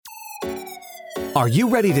Are you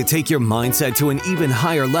ready to take your mindset to an even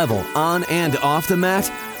higher level on and off the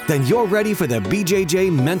mat? Then you're ready for the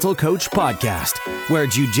BJJ Mental Coach Podcast, where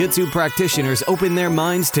jiu-jitsu practitioners open their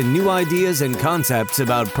minds to new ideas and concepts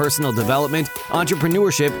about personal development,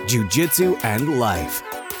 entrepreneurship, jiu-jitsu, and life.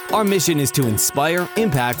 Our mission is to inspire,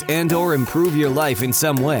 impact, and/or improve your life in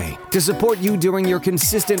some way to support you during your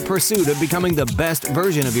consistent pursuit of becoming the best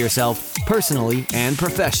version of yourself personally and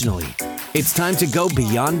professionally. It's time to go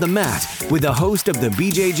beyond the mat with the host of the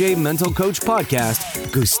BJJ Mental Coach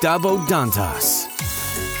Podcast, Gustavo Dantas.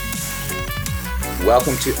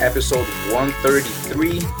 Welcome to episode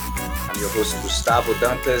 133. I'm your host, Gustavo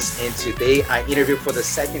Dantas, and today I interview for the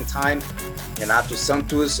second time Renato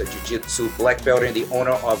Santos, a jiu-jitsu black belt and the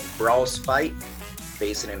owner of Braus Fight,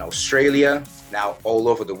 based in Australia, now all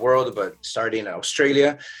over the world, but starting in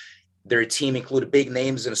Australia. Their team included big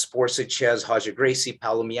names in sports such as Roger Gracie,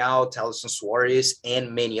 Paulo Miao, Talison Suarez,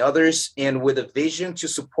 and many others. And with a vision to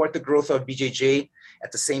support the growth of BJJ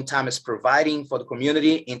at the same time as providing for the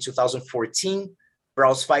community, in 2014,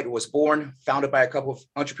 Braus Fight was born, founded by a couple of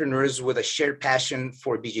entrepreneurs with a shared passion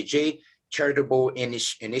for BJJ, charitable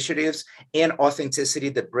initiatives, and authenticity.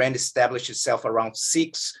 The brand established itself around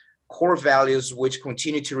 6 core values, which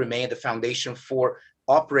continue to remain the foundation for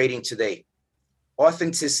operating today: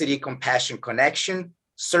 authenticity, compassion, connection,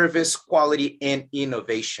 service, quality, and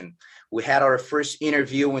innovation. We had our first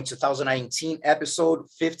interview in 2019, episode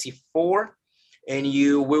 54, and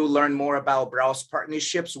you will learn more about Braus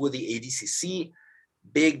partnerships with the ADCC,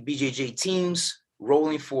 big BJJ teams,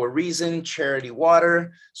 Rolling for a Reason, Charity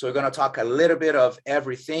Water. So we're going to talk a little bit of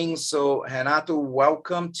everything. So Renato,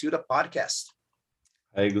 welcome to the podcast.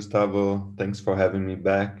 Hey, Gustavo. Thanks for having me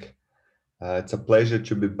back. It's a pleasure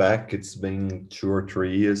to be back. It's been 2 or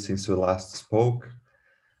 3 years since we last spoke.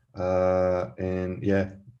 And yeah,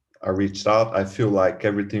 I reached out. I feel like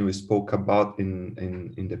everything we spoke about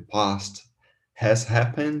in the past has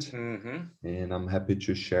happened. Mm-hmm. And I'm happy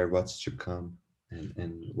to share what's to come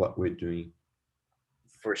and what we're doing.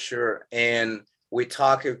 For sure. And we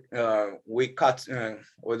talked, there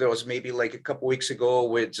was maybe like a couple weeks ago,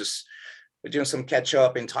 we're doing some catch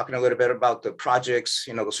up and talking a little bit about the projects,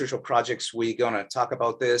 the social projects. We're going to talk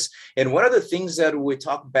about this. And one of the things that we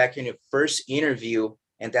talked back in the first interview,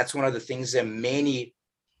 and that's one of the things that many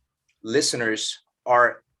listeners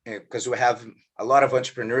are, because we have a lot of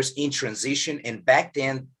entrepreneurs in transition. And back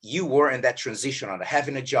then you were in that transition on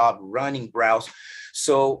having a job, running Braus.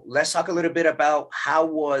 So let's talk a little bit about how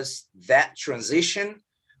was that transition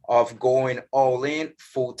of going all in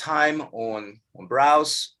full time on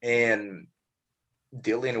Braus and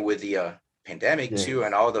dealing with the pandemic too,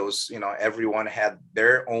 and all those, everyone had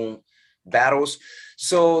their own battles.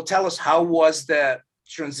 So tell us, how was that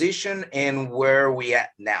transition and where are we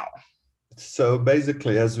at now? So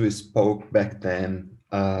basically, as we spoke back then,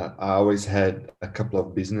 I always had a couple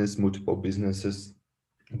of multiple businesses.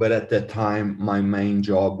 But at that time, my main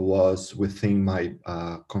job was within my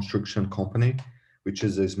construction company, which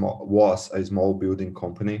is was a small building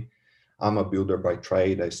company. I'm a builder by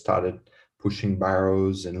trade. I started pushing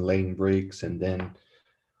barrows and laying bricks, and then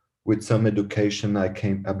with some education, I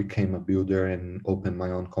became a builder and opened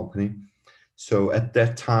my own company. So at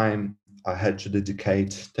that time, I had to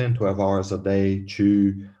dedicate 10, 12 hours a day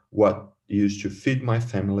to what used to feed my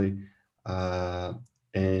family,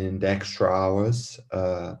 and the extra hours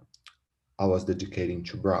I was dedicating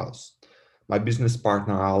to Braus. My business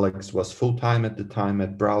partner, Alex, was full-time at the time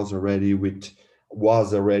at Braus already, which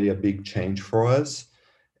was already a big change for us.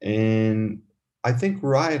 And I think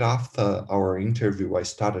right after our interview, I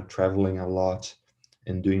started traveling a lot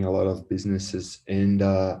and doing a lot of businesses. And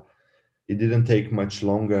it didn't take much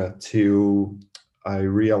longer till I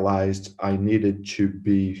realized I needed to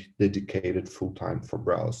be dedicated full-time for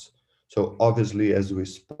Braus. So obviously, as we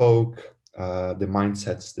spoke, the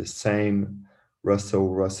mindset's the same: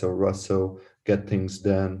 Russell, get things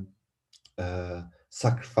done,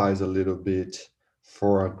 sacrifice a little bit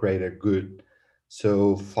for a greater good.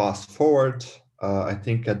 So fast forward, I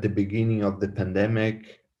think at the beginning of the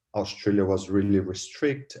pandemic, Australia was really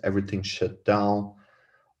restrict, everything shut down.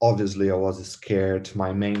 Obviously, I was scared.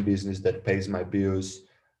 My main business that pays my bills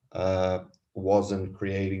wasn't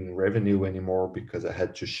creating revenue anymore because I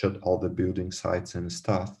had to shut all the building sites and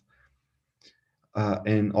stuff.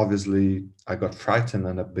 And obviously, I got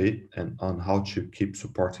frightened a bit on how to keep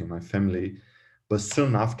supporting my family. But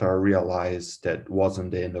soon after, I realized that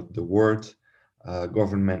wasn't the end of the world.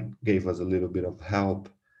 Government gave us a little bit of help,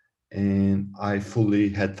 and I fully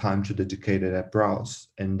had time to dedicate it at Braus.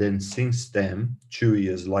 And then since then, 2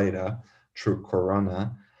 years later, through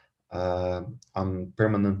Corona, I'm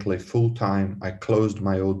permanently full-time. I closed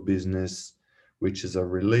my old business which is a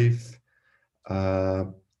relief. Uh,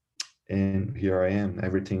 and here I am.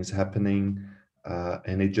 Everything is happening,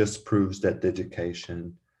 and it just proves that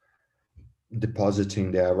dedication,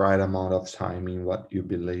 depositing the right amount of time in what you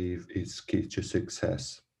believe is key to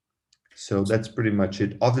success. So that's pretty much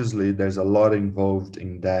it. Obviously, there's a lot involved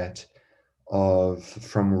in that of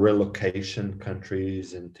from relocation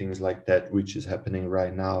countries and things like that, which is happening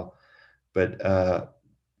right now. But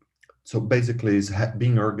so basically, is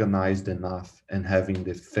being organized enough and having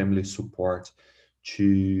the family support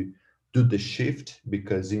to do the shift.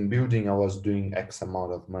 Because in building, I was doing X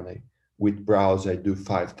amount of money. With Browse, I do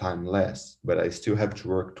 5 times less, but I still have to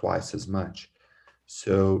work twice as much.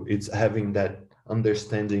 So it's having that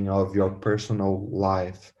understanding of your personal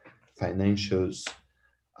life, financials,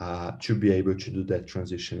 to be able to do that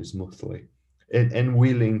transition smoothly, and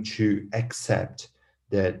willing to accept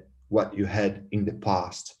that what you had in the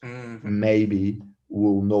past Mhm. maybe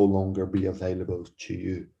will no longer be available to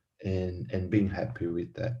you, and being happy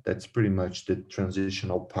with that. That's pretty much the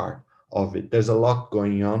transitional part of it. There's a lot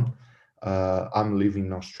going on. I'm living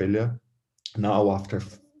in Australia now after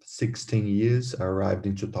 16 years. I arrived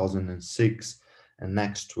in 2006, and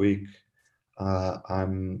next week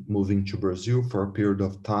I'm moving to Brazil for a period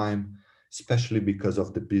of time, especially because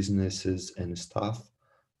of the businesses and stuff.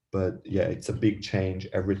 But yeah, it's a big change,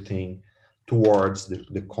 everything towards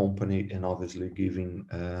the company, and obviously giving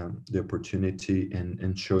the opportunity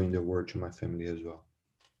and showing the word to my family as well.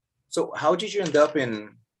 So how did you end up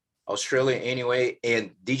in Australia anyway?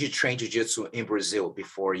 And did you train jiu-jitsu in Brazil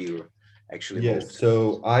before you actually Yes, moved?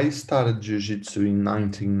 so I started Jiu-Jitsu in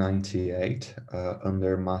 1998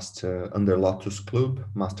 under Lotus Club,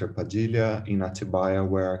 Master Padilha in Atibaia,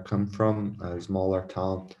 where I come from, a smaller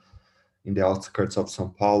town in the outskirts of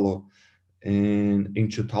São Paulo. And in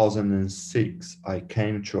 2006, I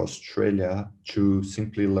came to Australia to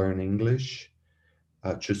simply learn English,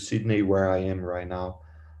 to Sydney, where I am right now.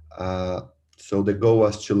 Uh, so the goal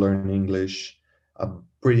was to learn English,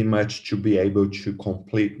 pretty much to be able to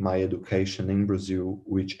complete my education in Brazil,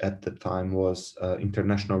 which at the time was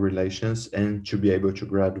international relations. And to be able to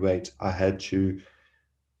graduate, I had to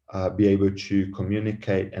be able to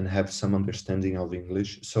communicate and have some understanding of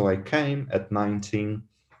English. So I came at 19.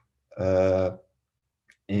 Uh,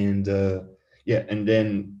 and yeah, and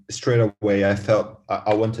then straight away I felt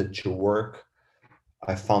I wanted to work.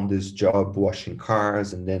 I found this job washing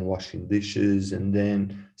cars and then washing dishes, and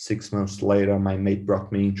then 6 months later my mate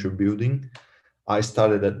brought me into building. I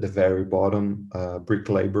started at the very bottom, brick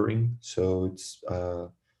laboring. So it's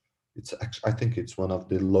actually, I think it's one of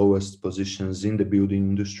the lowest positions in the building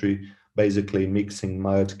industry, basically mixing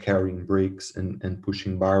mud, carrying bricks, and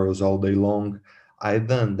pushing barrels all day long. I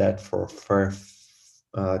done that for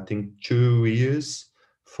I think 2 years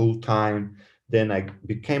full time. Then I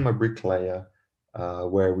became a bricklayer,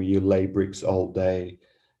 where we lay bricks all day.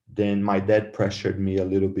 Then my dad pressured me a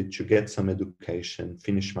little bit to get some education,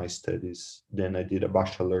 finish my studies. Then I did a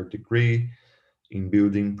bachelor degree in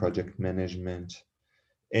building project management,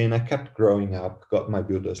 and I kept growing up, got my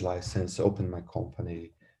builder's license, opened my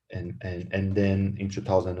company, and then in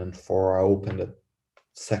 2004 I opened a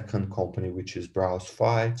second company, which is Braus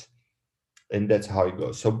Fight, and that's how it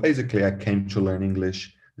goes. So basically, I came to learn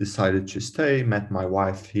English, decided to stay, met my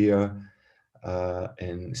wife here,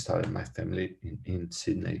 and started my family in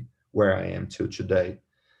Sydney, where I am till today,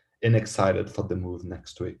 and excited for the move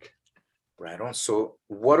next week. Right on. So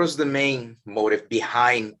what was the main motive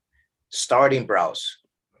behind starting Braus?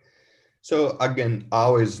 So again, I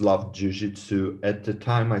always loved jiu-jitsu. At the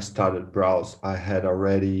time I started Browse, I had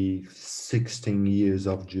already 16 years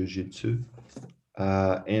of jiu-jitsu.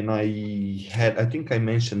 And I think I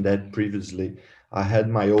mentioned that previously. I had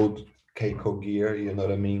my old Keiko gear, you know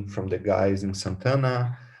what I mean, from the guys in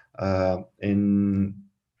Santana. And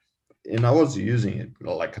I was using it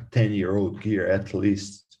like a 10-year-old gear at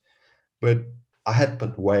least. But I had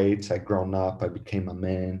put weights, I grown up, I became a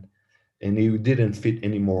man, and it didn't fit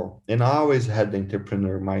anymore. And I always had the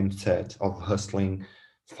entrepreneur mindset of hustling,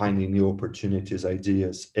 finding new opportunities,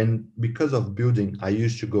 ideas. And because of building, I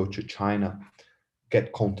used to go to China,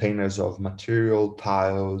 get containers of material,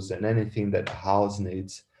 tiles, and anything that a house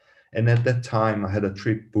needs. And at that time, I had a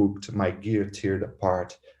trip booked, my gear teared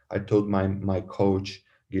apart. I told my coach,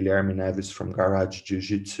 Guilherme Neves from Garage Jiu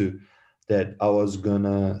Jitsu, that I was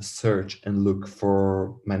gonna search and look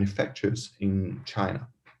for manufacturers in China.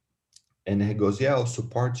 And he goes, yeah, I'll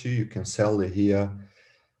support you. You can sell it here.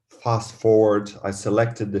 Fast forward, I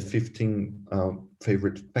selected the 15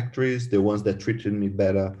 favorite factories, the ones that treated me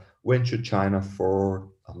better, went to China for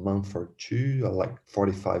a month or two, or like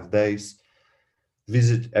 45 days,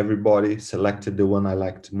 visit everybody, selected the one I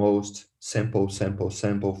liked most, sample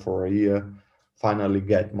for a year, finally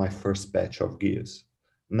get my first batch of gears.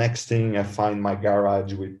 Next thing, I find my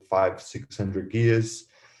garage with 600 gears,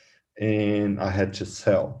 and I had to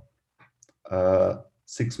sell.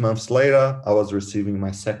 6 months later, I was receiving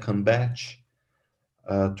my second batch.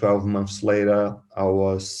 12 months later, I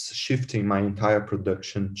was shifting my entire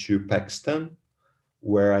production to Pakistan,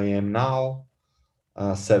 where I am now.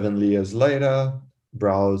 7 years later,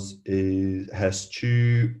 has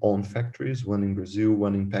two own factories, one in Brazil,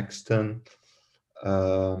 one in Pakistan.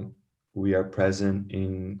 Um, we are present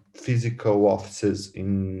in physical offices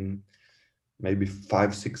in maybe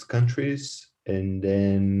 5, 6 countries, and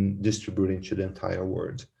then distributing to the entire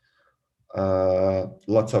world.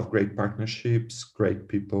 Lots of great partnerships, great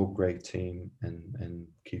people, great team, and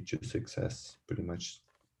key to success, pretty much.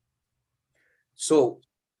 So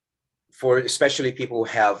for especially people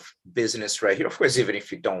who have business right here, of course, even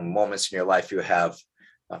if you don't, moments in your life, you have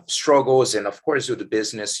struggles. And of course, with the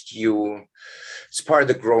business, it's part of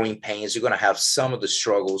the growing pains. You're going to have some of the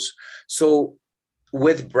struggles. So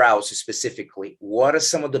with Braus specifically, what are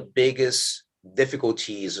some of the biggest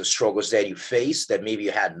difficulties or struggles that you face that maybe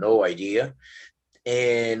you had no idea?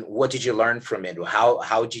 And what did you learn from it?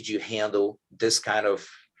 How did you handle this kind of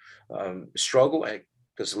struggle? And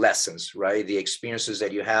because lessons, right? The experiences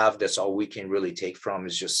that you have, that's all we can really take from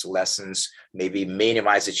is just lessons. Maybe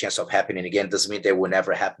minimize the chance of happening again. Doesn't mean they will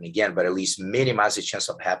never happen again, but at least minimize the chance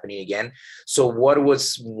of happening again. So what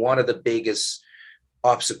was one of the biggest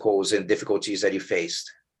obstacles and difficulties that you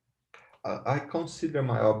faced? I consider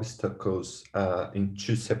my obstacles in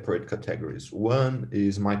two separate categories. One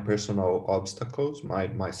is my personal obstacles,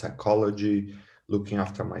 my psychology, looking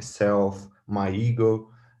after myself, my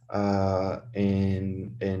ego,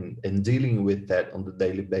 and dealing with that on the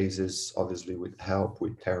daily basis, obviously with help,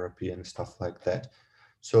 with therapy and stuff like that.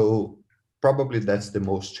 So probably that's the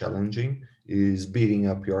most challenging, is beating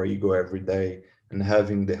up your ego every day and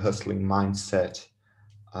having the hustling mindset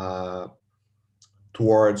uh,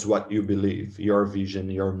 towards what you believe, your vision,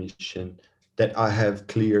 your mission, that I have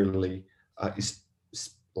clearly,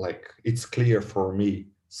 like it's clear for me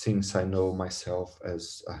since I know myself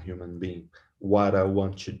as a human being, what I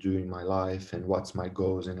want to do in my life and what's my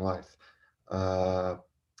goals in life. Uh,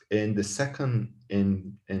 and the second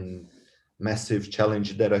and massive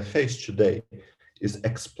challenge that I face today is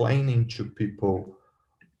explaining to people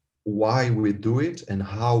why we do it and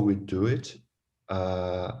how we do it.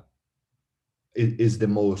 Uh, is the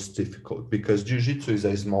most difficult because jiu-jitsu is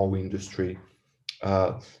a small industry,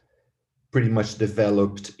 uh, pretty much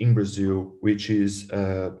developed in Brazil, which is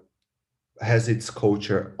has its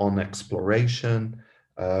culture on exploration.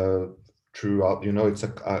 uh, Throughout, it's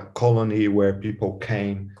a colony where people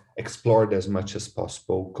came, explored as much as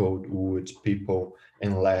possible, gold, wood, people,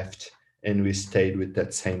 and left. And we stayed with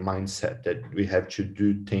that same mindset that we have to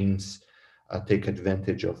do things, take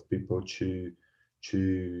advantage of people to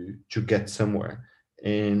get somewhere.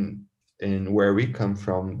 And where we come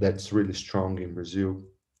from, that's really strong in Brazil.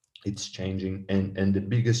 It's changing, and the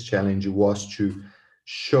biggest challenge was to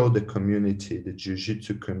show the community, the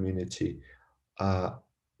jiu-jitsu community, uh,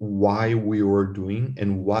 why we were doing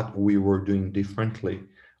and what we were doing differently,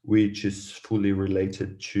 which is fully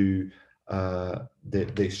related to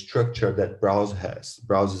the structure that Braus has.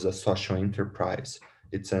 Braus is a social enterprise.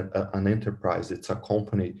 It's an enterprise. It's a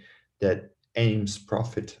company that aims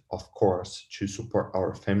profit, of course, to support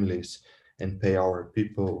our families and pay our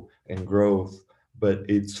people and growth, but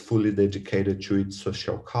it's fully dedicated to its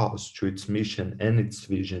social cause, to its mission and its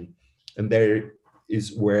vision. And there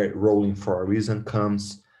is where Rolling for a Reason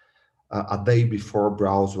comes. A day before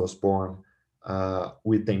Braus was born,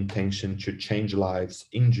 with the intention to change lives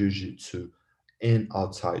in Jiu-Jitsu and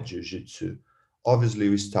outside Jiu-Jitsu. Obviously,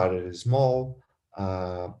 we started small,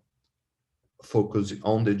 uh, focusing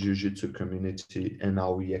on the Jiu-Jitsu community, and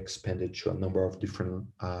now we expanded to a number of different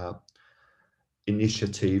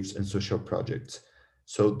initiatives and social projects.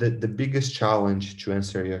 So the biggest challenge, to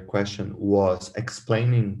answer your question, was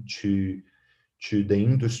explaining to the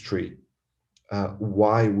industry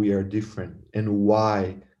why we are different and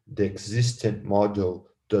why the existing model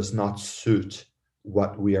does not suit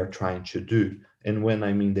what we are trying to do. And when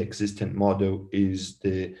I mean the existing model is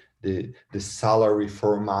the salary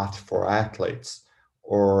format for athletes,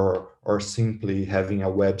 or simply having a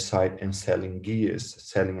website and selling gears,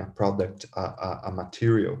 selling a product, a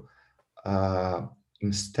material. Uh,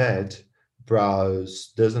 Instead,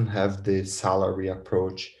 Browse doesn't have the salary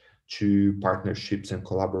approach to partnerships and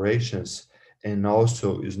collaborations, and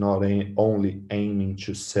also is not only aiming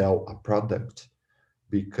to sell a product,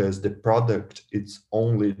 because the product, it's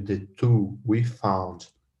only the tool we found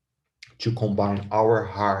to combine our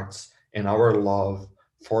hearts and our love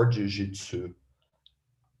for jiu-jitsu,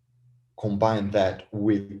 combine that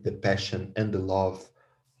with the passion and the love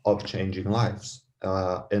of changing lives.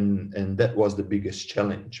 And that was the biggest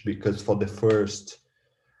challenge, because for the first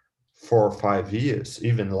 4 or 5 years,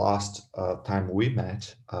 even last time we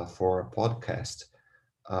met for a podcast,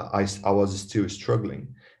 I was still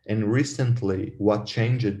struggling. And recently, what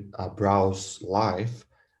changed Braus' life,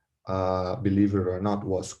 believe it or not,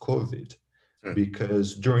 was COVID. Mm.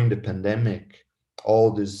 Because during the pandemic,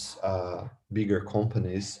 all these bigger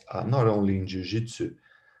companies, not only in jiu-jitsu,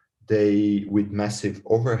 they, with massive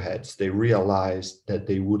overheads, they realized that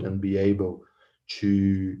they wouldn't be able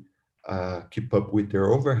to keep up with their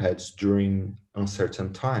overheads during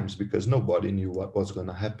uncertain times, because nobody knew what was going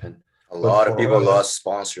to happen. A But lot of for people us, lost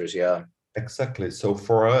sponsors. Yeah. exactly. So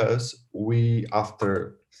for us, we,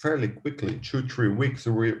 after fairly quickly, 2 3 weeks,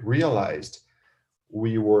 we realized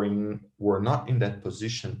were not in that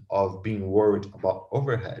position of being worried about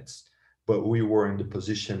overheads, but we were in the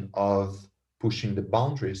position of pushing the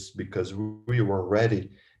boundaries, because we were ready,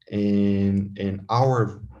 and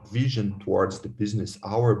our vision towards the business,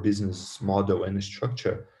 our business model and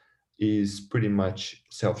structure is pretty much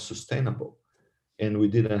self-sustainable, and we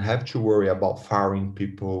didn't have to worry about firing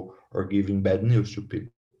people or giving bad news to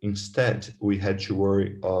people. Instead, we had to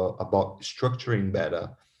worry about structuring better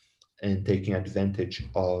and taking advantage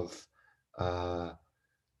of uh,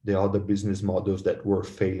 the other business models that were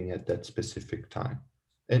failing at that specific time.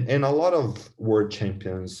 And a lot of world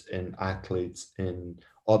champions and athletes and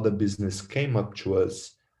other business came up to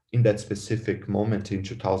us in that specific moment in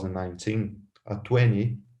 2019,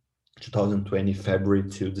 2020, February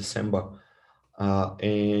to December,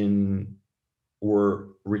 and were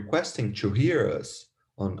requesting to hear us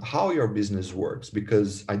on how your business works,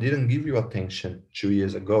 because I didn't give you attention 2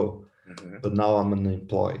 years ago, Mhm. but now I'm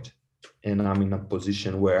unemployed and I'm in a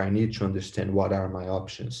position where I need to understand what are my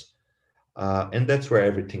options. And that's where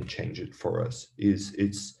everything changed for us. Is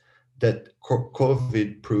it's that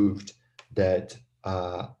COVID proved that,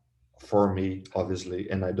 for me, obviously,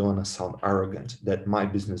 and I don't want to sound arrogant, that my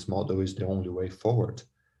business model is the only way forward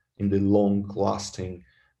in the long-lasting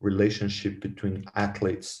relationship between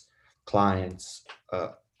athletes, clients,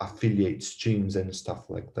 affiliates, gyms, and stuff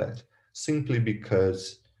like that. Simply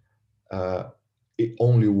because uh, it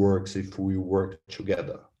only works if we work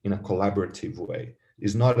together in a collaborative way.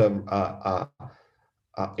 It's not a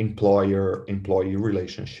employer-employee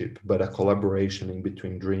relationship, but a collaboration in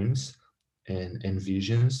between dreams and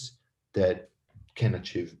visions that can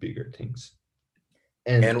achieve bigger things,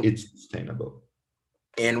 and And it's sustainable.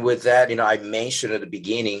 And with that, I mentioned at the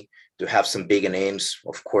beginning to have some big names.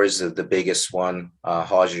 Of course, the biggest one,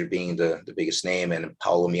 Roger being the biggest name, and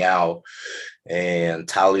Paulo Miao and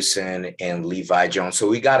Taliesin and Levi Jones. So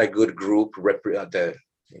we got a good group representing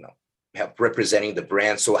the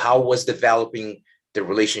brand. So how was developing the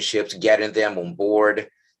relationships, getting them on board?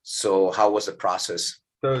 So how was the process?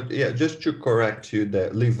 So yeah, just to correct you,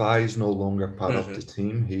 that Levi is no longer part of the Hmm.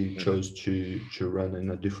 team. He Hmm. chose to run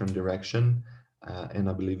in a different direction, and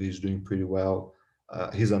I believe he's doing pretty well.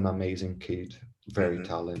 He's an amazing kid, very Hmm.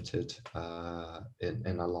 talented,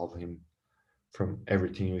 and I love him from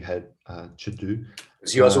everything we had to do.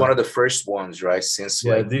 He was Uh, one of the first ones, right? Since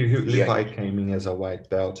yeah, like yeah. Levi came in as a white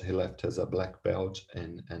belt. He left as a black belt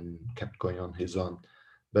and kept going on his own.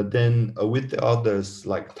 But then with the others,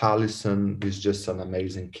 like Taliesin is just an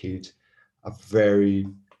amazing kid, a very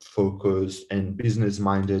focused and business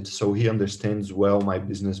minded. So he understands well my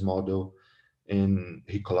business model, and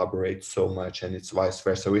he collaborates so much, and it's vice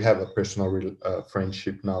versa. We have a personal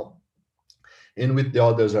friendship now, and with the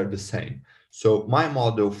others are the same. So my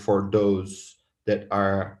model for those that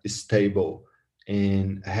are stable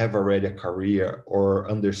and have already a career, or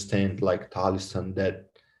understand, like Talisman, that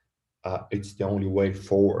it's the only way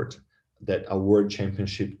forward, that a world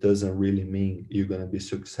championship doesn't really mean you're going to be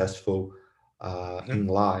successful Mhm. in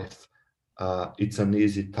life. It's an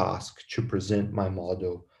easy task to present my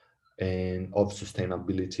model and of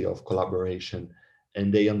sustainability, of collaboration,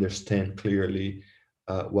 and they understand clearly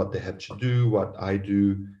what they have to do, what I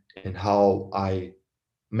do, and how I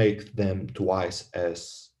make them twice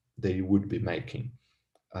as they would be making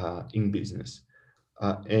in business.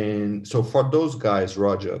 And so for those guys,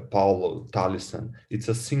 Roger, Paulo, Talisman, it's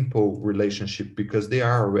a simple relationship because they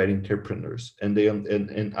are already entrepreneurs, and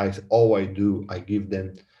and I, all I do, I give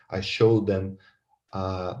them, I show them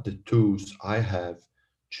the tools I have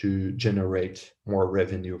to generate more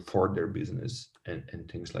revenue for their business, and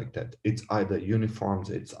things like that. It's either uniforms,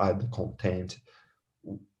 it's either content,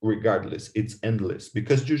 regardless, it's endless,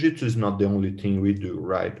 because jiu-jitsu is not the only thing we do,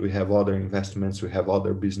 right? We have other investments, we have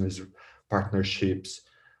other business partnerships,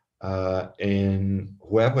 and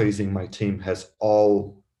whoever is in my team has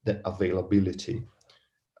all the availability.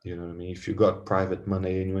 You know what I mean? If you got private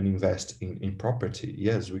money and you want to invest in property,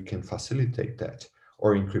 yes, we can facilitate that.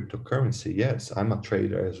 Or in cryptocurrency, yes, I'm a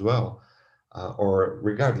trader as well. Or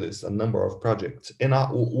regardless, a number of projects. And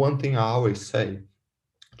one thing I always say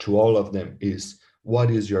to all of them is, what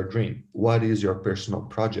is your dream? What is your personal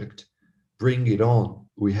project? Bring it on.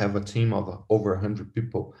 We have a team of over 100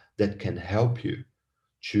 people that can help you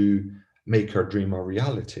to make your dream a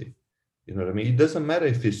reality. You know what I mean? It doesn't matter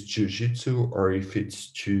if it's jiu-jitsu or if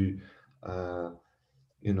it's to, uh,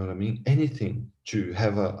 you know what I mean? Anything, to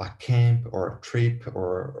have a camp or a trip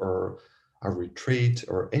or a retreat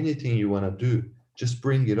or anything you want to do, just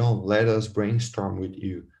bring it on. Let us brainstorm with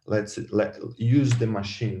you. Let use the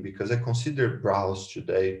machine, because I consider Braus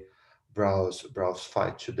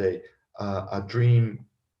fight today, a dream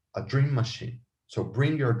machine. So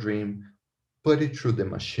bring your dream, put it through the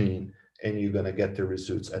machine, and you're gonna get the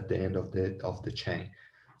results at the end of the chain.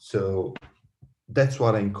 So that's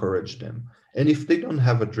what I encourage them. And if they don't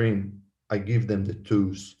have a dream, I give them the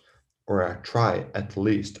tools, or I try at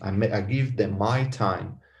least. I give them my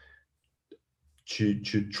time to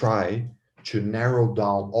try to narrow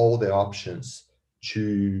down all the options,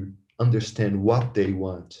 to understand what they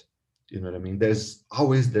want. You know what I mean? There's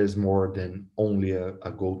more than only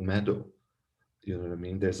a gold medal. You know what I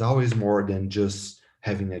mean? There's always more than just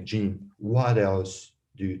having a gym. What else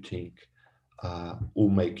do you think will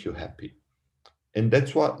make you happy? And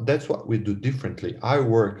that's what we do differently. I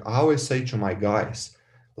always say to my guys,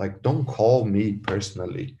 like, don't call me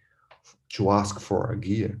personally to ask for a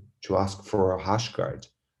gear, to ask for a hash guard,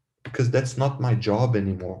 because that's not my job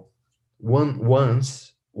anymore.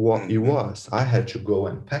 Once what it Mm-hmm. was, I had to go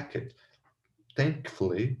and pack it.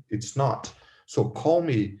 Thankfully, it's not. So call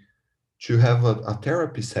me to have a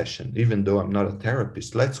therapy session, even though I'm not a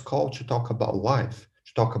therapist. Let's call to talk about life,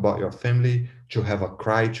 to talk about your family, to have a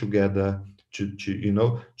cry together,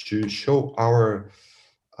 to show our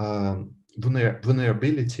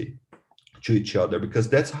vulnerability to each other, because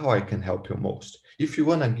that's how I can help you most. If you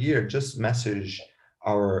want a gear, just message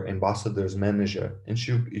our ambassador's manager, and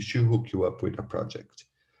she'll hook you up with a project.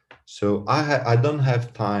 So I don't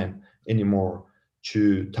have time anymore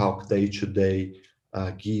to talk day to day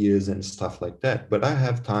gears and stuff like that. But I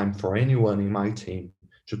have time for anyone in my team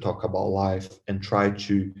to talk about life and try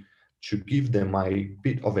to give them my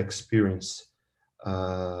bit of experience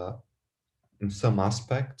uh, in some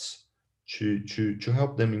aspects, to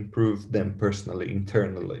help them improve them personally,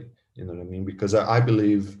 internally. You know what I mean? Because I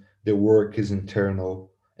believe the work is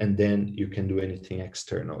internal, and then you can do anything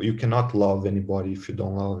external. You cannot love anybody if you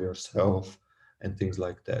don't love yourself, and things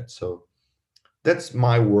like that. So that's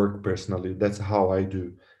my work personally. That's how I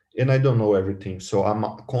do. And I don't know everything. So I'm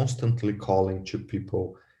constantly calling to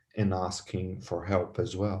people and asking for help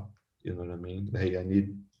as well. You know what I mean? Hey,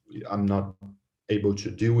 I'm not able to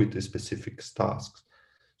deal with the specific tasks.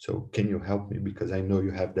 So can you help me? Because I know you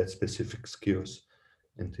have that specific skills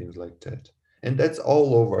and things like that. And that's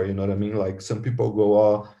all over, you know what I mean? Like, some people go,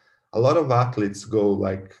 oh, a lot of athletes go,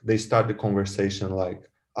 like, they start the conversation like,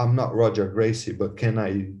 I'm not Roger Gracie, but can I,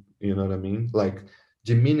 you know what I mean? Like,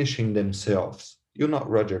 diminishing themselves. You're not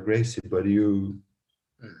Roger Gracie, but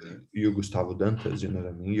Mm-hmm. you Gustavo Dantas, you know what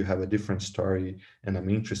I mean? You have a different story, and I'm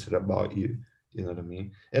interested about you, you know what I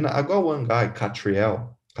mean? And I got one guy,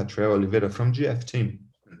 Catriel Oliveira from GF team.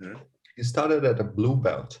 Mm-hmm. He started at a blue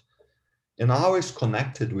belt, and I always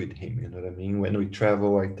connected with him, you know what I mean? When we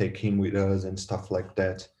travel, I take him with us and stuff like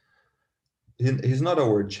that. He's not a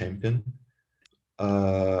world champion,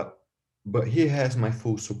 uh, but he has my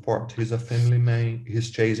full support. He's a family man.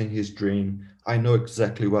 He's chasing his dream. I know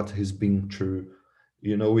exactly what he's been through.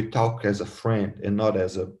 You know, we talk as a friend and not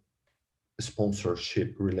as a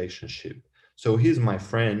sponsorship relationship. So he's my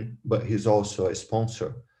friend, but he's also a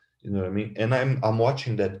sponsor. You know what I mean? And I'm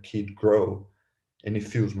watching that kid grow, and it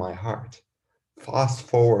fills my heart. Fast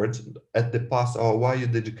forward at the past, oh, why you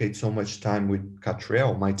dedicate so much time with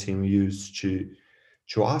Catriel? My team used to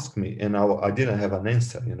ask me, and I didn't have an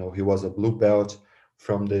answer. You know, he was a blue belt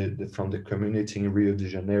from from the community in Rio de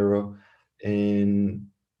Janeiro, and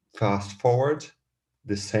fast forward,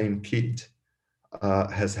 the same kid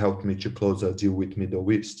has helped me to close a deal with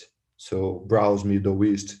Middle East. So Braus Middle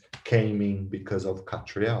East came in because of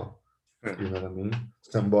Catriel. You know what I mean?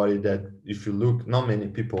 Somebody that, if you look, not many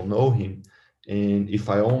people know him. And if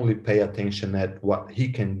I only pay attention at what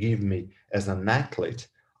he can give me as an athlete,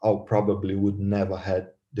 I probably would never had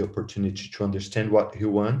the opportunity to understand what he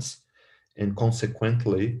wants and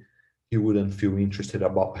consequently, he wouldn't feel interested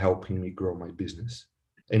about helping me grow my business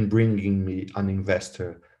and bringing me an investor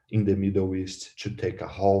in the Middle East to take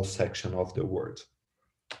a whole section of the world.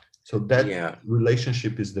 So that Yeah.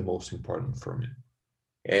 relationship is the most important for me.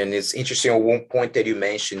 And it's interesting at one point that you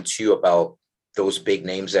mentioned too about those big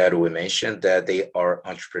names that we mentioned, that they are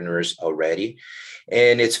entrepreneurs already.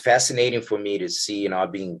 And it's fascinating for me to see,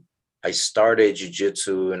 I started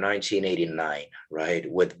jiu-jitsu in 1989, right?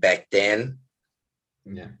 With back then,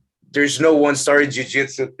 Yeah. there's no one started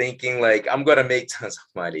jiu-jitsu thinking like, I'm gonna make tons of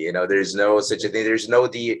money. There's no such a thing. There's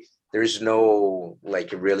no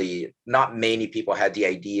like, really, not many people had the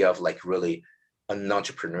idea of like really an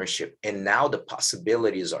entrepreneurship. And now the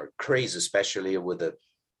possibilities are crazy, especially with the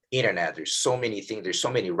internet. There's so many things, there's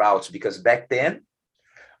so many routes, because back then,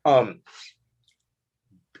 um,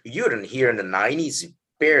 you didn't hear in the 90s, you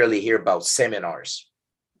barely hear about seminars.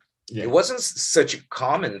 Yeah. It wasn't such a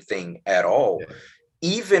common thing at all. Yeah.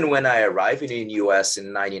 Even when I arrived in the US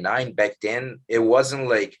in 99, back then, it wasn't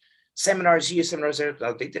like seminars here, seminars there.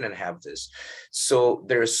 No, they didn't have this. So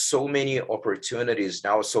there's so many opportunities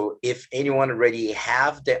now. So if anyone already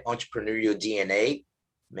have the entrepreneurial DNA,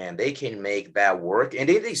 man, they can make that work, and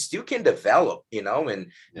they still can develop,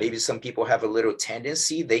 and maybe some people have a little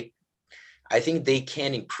tendency. I think they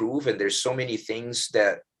can improve, and there's so many things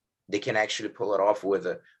that they can actually pull it off with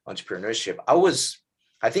entrepreneurship.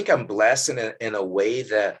 I think I'm blessed in a way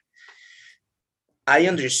that I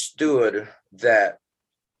understood that,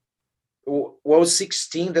 well, I was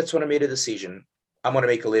 16. That's when I made a decision. I'm going to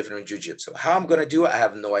make a living in jiu-jitsu. How I'm going to do it, I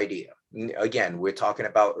have no idea. Again, we're talking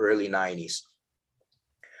about early 90s.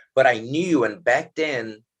 But I knew, and back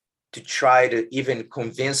then, to try to even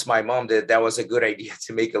convince my mom that that was a good idea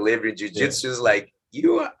to make a living in jiu-jitsu is like,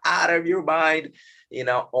 you are out of your mind,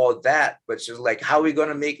 all that. But she's like, how are we going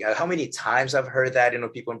to make, how many times I've heard that,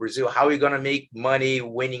 people in Brazil, how are we going to make money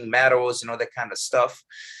winning medals, that kind of stuff.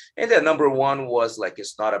 And then number one was like,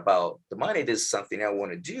 it's not about the money. This is something I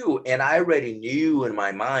want to do. And I already knew in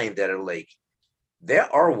my mind that like,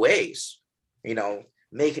 there are ways,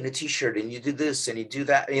 making a t-shirt, and you do this and you do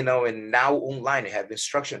that, and now online you have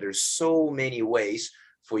instruction. There's so many ways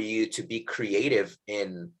for you to be creative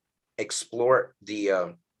and explore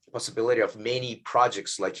the possibility of many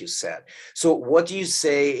projects, like you said. So what do you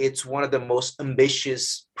say it's one of the most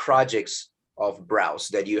ambitious projects of Braus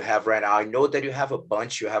that you have right now? I know that you have a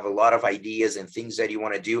bunch, you have a lot of ideas and things that you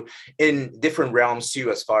want to do in different realms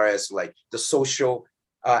too, as far as like the social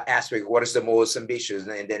aspect, what is the most ambitious,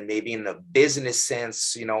 and then maybe in a business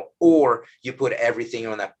sense, or you put everything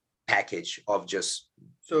on a package of just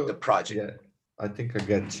the project. Yeah, I think I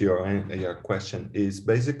get your question is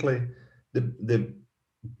basically the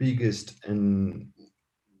biggest, and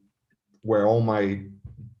where all my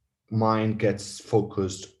mind gets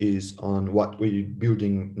focused is on what we're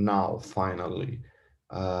building now. Finally,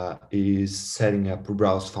 is setting up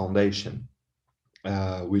Braus Foundation,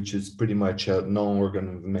 which is pretty much a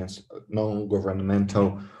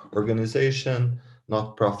non-governmental organization,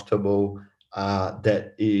 not profitable,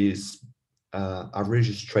 that is a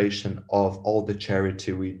registration of all the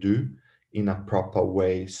charity we do in a proper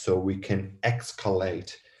way, so we can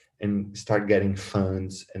escalate and start getting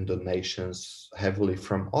funds and donations heavily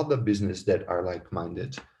from other businesses that are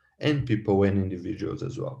like-minded, and people and individuals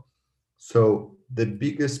as well. So the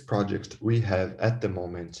biggest project we have at the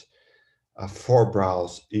moment for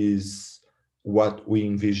Braus is what we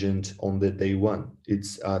envisioned on the day one.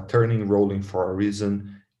 It's turning Rolling for a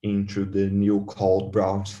Reason into the new called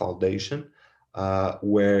Braus Foundation,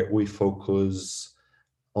 where we focus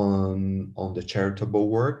on the charitable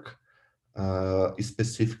work,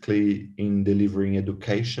 specifically in delivering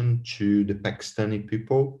education to the Pakistani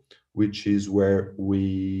people, which is where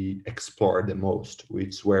we explore the most, which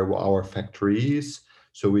is where our factory is.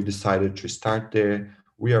 So we decided to start there.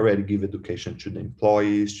 We already give education to the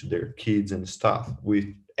employees, to their kids and stuff.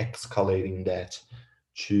 We're escalating that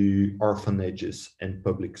to orphanages and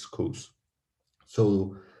public schools.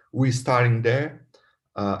 So we're starting there.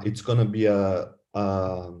 It's going to be a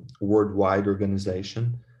worldwide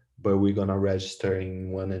organization, but we're going to register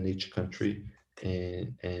in one in each country,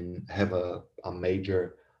 and have a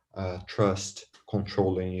major trust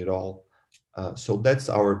controlling it all. So that's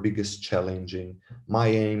our biggest challenging. My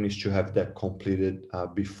aim is to have that completed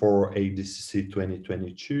before ADCC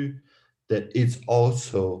 2022. That it's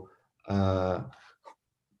also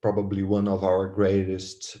probably one of our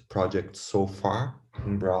greatest projects so far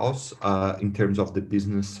in Braus, in terms of the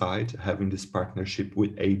business side, having this partnership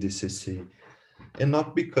with ADCC, and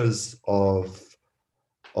not because of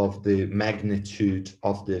the magnitude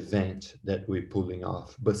of the event that we're pulling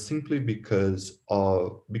off, but simply because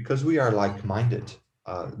we are like-minded.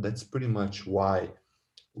 That's pretty much why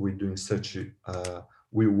we're doing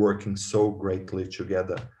we're working so greatly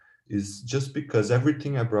together. Is just because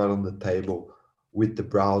everything I brought on the table with the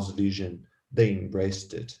Braus vision, they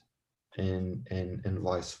embraced it, and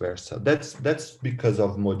vice versa. That's because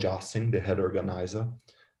of Mojasin, the head organizer.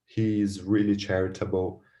 He's really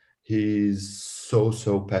charitable. He's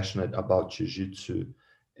so passionate about jiu-jitsu,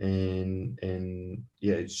 and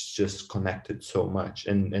yeah, it's just connected so much.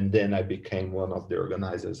 And then I became one of the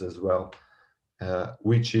organizers as well,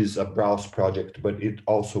 which is a Browse project, but it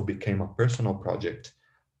also became a personal project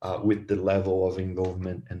with the level of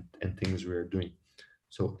involvement and things we are doing.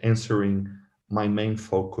 So answering, my main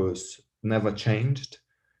focus never changed,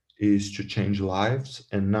 is to change lives.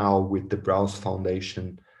 And now with the Browse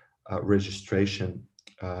Foundation registration,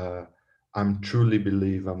 uh, I'm truly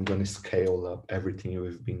believe I'm going to scale up everything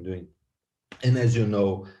we've been doing. And as you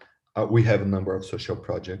know, we have a number of social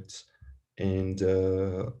projects, and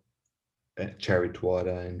charity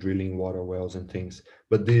water and drilling water wells and things.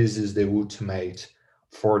 But this is the ultimate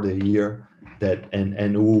for the year, that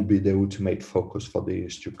and will be the ultimate focus for the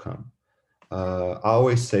years to come. I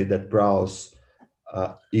always say that Browse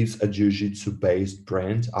is a jiu-jitsu based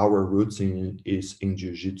brand. Our roots is in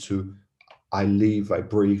jiu-jitsu. I live, I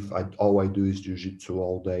breathe, all I do is jiu-jitsu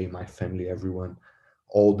all day. My family, everyone,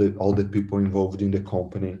 all the people involved in the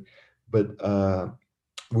company. But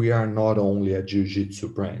we are not only a jiu-jitsu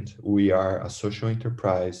brand, we are a social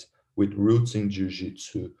enterprise with roots in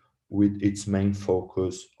jiu-jitsu, with its main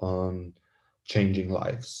focus on changing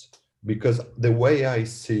lives. Because the way I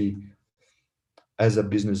see, as a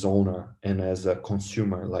business owner and as a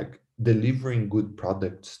consumer, like delivering good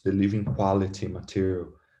products, delivering quality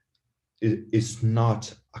material, is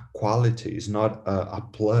not a quality, is not a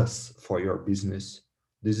plus for your business.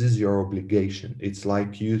 This is your obligation. It's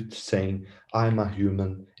like you saying, I'm a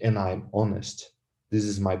human and I'm honest. This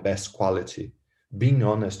is my best quality. Being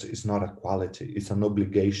honest is not a quality, it's an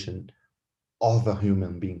obligation of a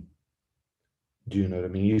human being. Do you know what I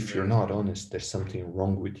mean? If you're not honest, there's something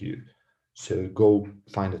wrong with you. So go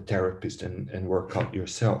find a therapist and work out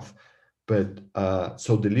yourself. But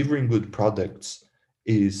so delivering good products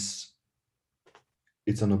is,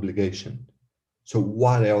 it's an obligation. So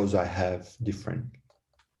what else I have different?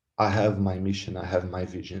 I have my mission, I have my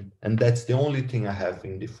vision, and that's the only thing I have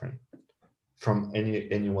in different from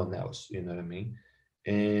anyone else. You know what I mean?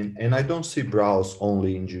 And I don't see Brows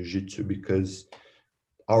only in jiu-jitsu, because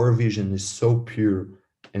our vision is so pure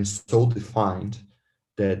and so defined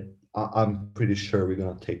that I'm pretty sure we're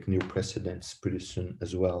going to take new precedents pretty soon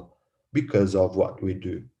as well, because of what we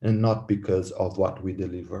do and not because of what we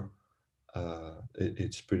deliver.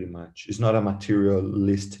 It's pretty much, it's not a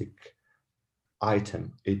materialistic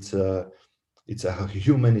item. It's a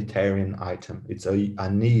humanitarian item. It's a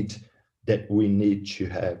need that we need to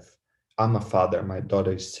have. I'm a father. My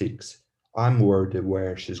daughter is 6. I'm worried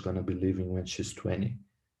where she's going to be living when she's 20.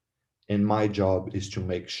 And my job is to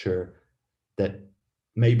make sure that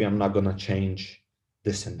maybe I'm not going to change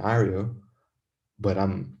the scenario, but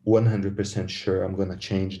I'm 100% sure I'm going to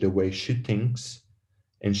change the way she thinks,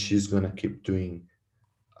 and she's going to keep doing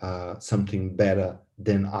something better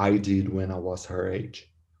than I did when I was her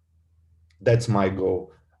age. That's my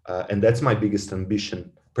goal, and that's my biggest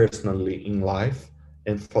ambition personally in life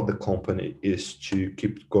and for the company, is to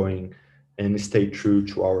keep going and stay true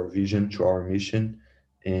to our vision, to our mission,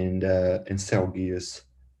 and sell gears,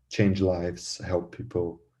 change lives, help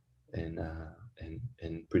people, and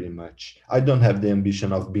pretty much, I don't have the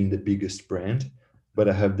ambition of being the biggest brand, but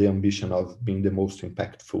I have the ambition of being the most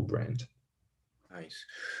impactful brand. Nice.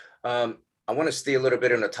 I want to stay a little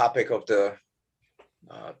bit on the topic of the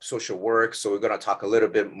social work. So we're going to talk a little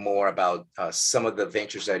bit more about some of the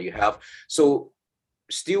ventures that you have. So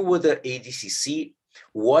still with the ADCC,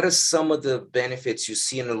 what are some of the benefits you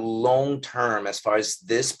see in the long term as far as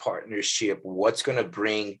this partnership? What's going to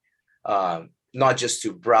bring not just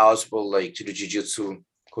to Browse, but like to the Jiu-Jitsu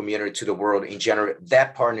community, to the world in general,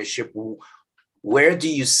 that partnership? Where do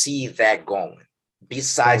you see that going?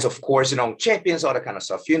 Besides, of course, champions, all that kind of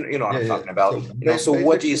stuff. You know what I'm talking about. So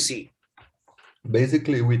what do you see?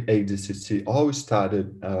 Basically, with ADCC, always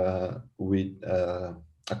started with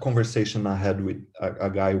a conversation I had with a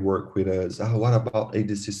guy who worked with us. Oh, what about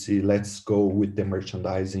ADCC? Let's go with the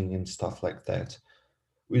merchandising and stuff like that.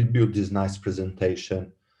 We built this nice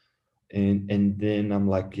presentation, and then I'm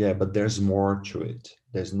like, yeah, but there's more to it.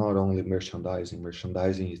 There's not only merchandising.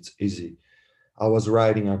 Merchandising, it's easy. I was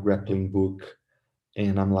writing a grappling book,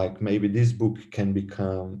 and I'm like, maybe this book can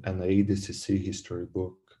become an ADCC history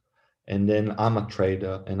book. And then I'm a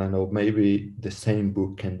trader, and I know maybe the same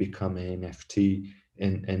book can become an NFT,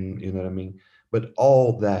 and you know what I mean. But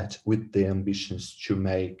all that with the ambitions to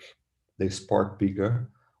make the sport bigger,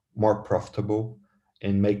 more profitable,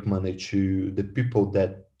 and make money to the people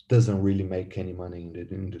that doesn't really make any money in the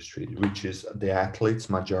industry, which is the athletes,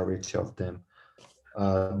 majority of them,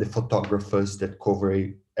 the photographers that cover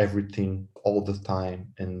everything all the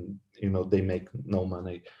time, and they make no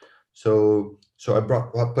money. So I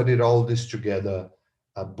put it all this together,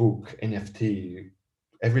 a book, NFT,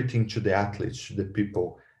 everything to the athletes, to the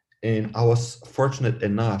people. And I was fortunate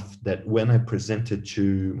enough that when I presented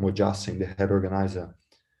to Mojasin, the head organizer,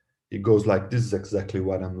 he goes like, this is exactly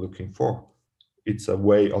what I'm looking for. It's a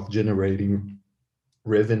way of generating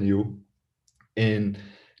revenue and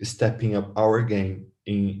stepping up our game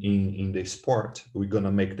in the sport. We're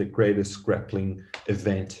gonna make the greatest grappling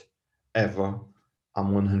event ever.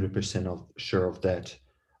 I'm 100% sure of that.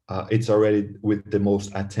 It's already with the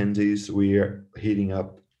most attendees. We are hitting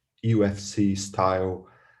up UFC style,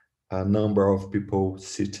 number of people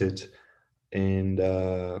seated, and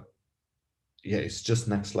yeah, it's just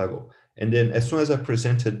next level. And then as soon as I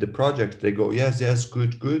presented the project, they go, yes, yes,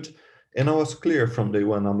 good, good. And I was clear from day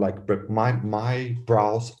one. I'm like, but my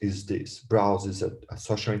Braus is this. Braus is a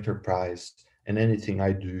social enterprise, and anything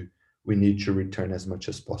I do, we need to return as much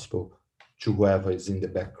as possible to whoever is in the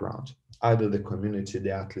background, either the community,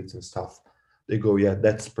 the athletes and stuff. They go, yeah,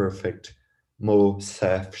 that's perfect. Mo,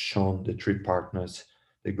 Seth, Sean, the three partners,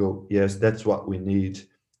 they go, yes, that's what we need.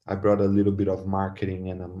 I brought a little bit of marketing,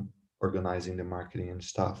 and I'm organizing the marketing and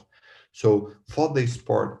stuff. So for the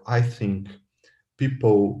sport, I think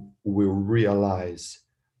people will realize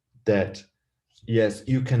that yes,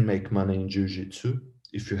 you can make money in jiu-jitsu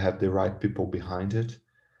if you have the right people behind it.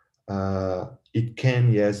 It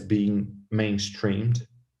can, yes, be mainstreamed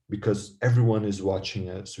because everyone is watching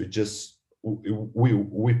us.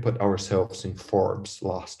 We put ourselves in Forbes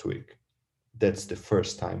last week. That's the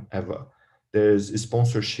first time ever. There's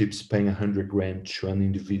sponsorships paying 100 grand to an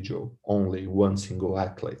individual, only one single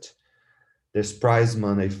athlete. There's prize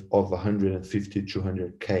money of 150,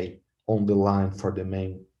 200K on the line for the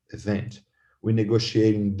main event. We're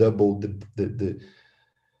negotiating double the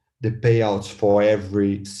payouts for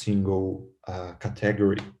every single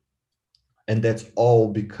category. And that's all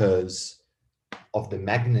because of the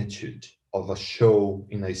magnitude of a show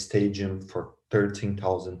in a stadium for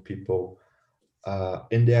 13,000 people.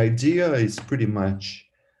 And the idea is pretty much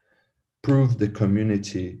prove the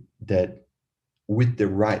community that with the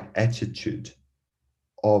right attitude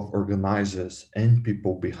of organizers and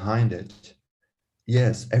people behind it,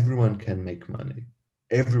 yes, everyone can make money,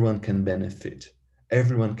 everyone can benefit,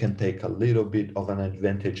 everyone can take a little bit of an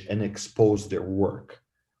advantage and expose their work.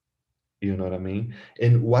 You know what I mean?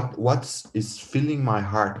 And what's is filling my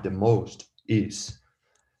heart the most is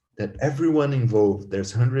that everyone involved,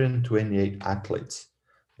 there's 128 athletes,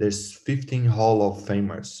 there's 15 Hall of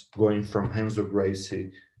Famers going from Renzo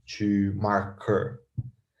Gracie to Mark Kerr.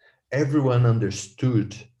 Everyone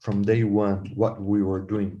understood from day one what we were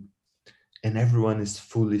doing, and everyone is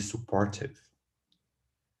fully supportive.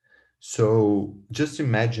 So just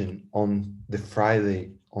imagine on the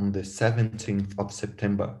Friday, on the 17th of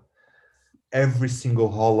September, every single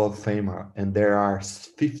Hall of Famer, and there are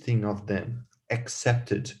 15 of them,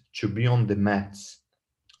 accepted to be on the mats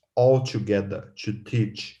all together to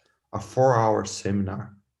teach a 4-hour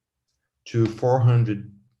seminar to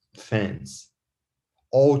 400 fans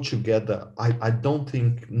all together. I don't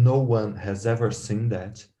think no one has ever seen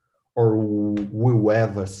that or will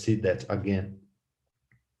ever see that again.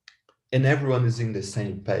 And everyone is in the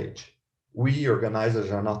same page. We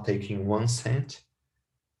organizers are not taking 1 cent.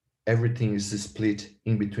 Everything is split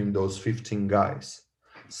in between those 15 guys.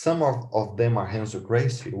 Some of them are Renzo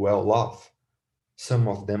Gracie, well off. Some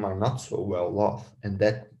of them are not so well off. And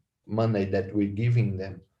that money that we're giving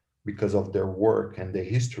them because of their work and their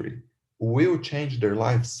history will change their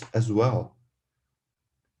lives as well.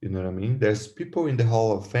 You know what I mean? There's people in the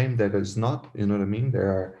Hall of Fame that is not, you know what I mean? There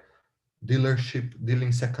are dealership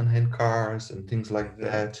dealing secondhand cars and things like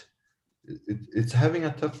that. It's having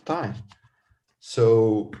a tough time.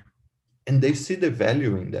 So, and they see the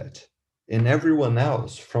value in that. And everyone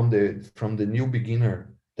else from the new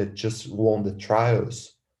beginner that just won the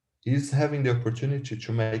trials is having the opportunity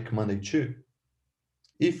to make money too.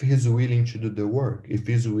 If he's willing to do the work, if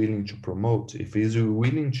he's willing to promote, if he's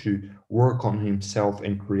willing to work on himself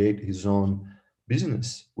and create his own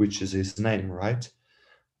business, which is his name, right?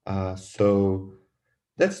 So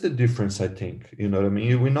that's the difference, I think. You know what I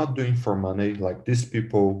mean? We're not doing for money. Like these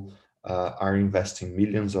people are investing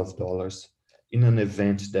millions of dollars in an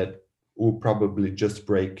event that will probably just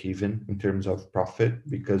break even in terms of profit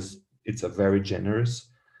because it's a very generous.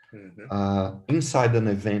 Inside an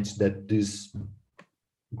event that this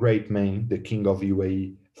great man, the king of UAE,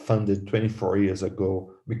 funded 24 years ago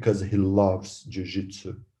because he loves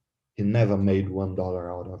jiu-jitsu. He never made $1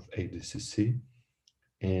 out of ADCC.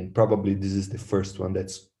 And probably this is the first one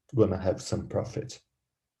that's going to have some profit,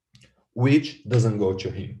 which doesn't go to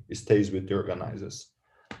him. It stays with the organizers.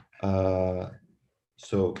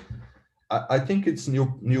 So I think it's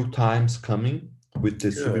new times coming with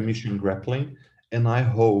the submission grappling, and I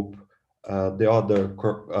hope the other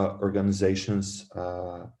organizations,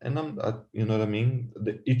 and you know what I mean.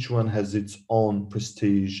 Each one has its own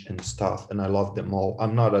prestige and stuff, and I love them all.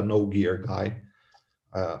 I'm not a no gear guy.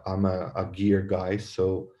 I'm a gear guy,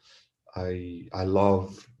 so I love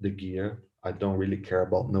the gear. I don't really care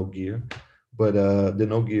about no gear, but the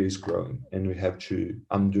no gear is growing, and we have to.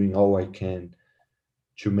 I'm doing all I can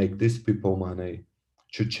to make these people money,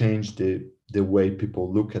 to change the way people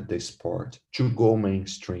look at the sport, to go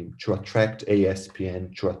mainstream, to attract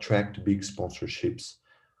ASPN, to attract big sponsorships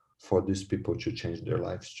for these people to change their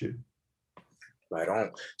lives too. Right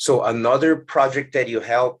on. So another project that you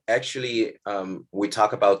help, actually, we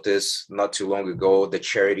talked about this not too long ago, the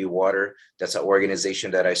Charity Water. That's an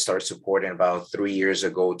organization that I started supporting about 3 years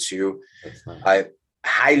ago too. That's nice. I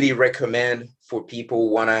highly recommend for people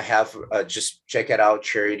want to have, just check it out,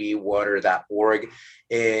 charitywater.org.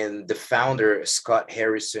 And the founder, Scott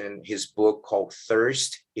Harrison, his book called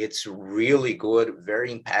Thirst, it's really good, very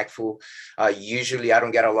impactful. Usually I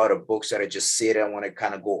don't get a lot of books that I just sit and want to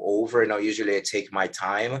kind of go over. And usually I take my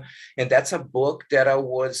time. And that's a book that I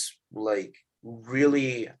was like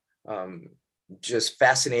really just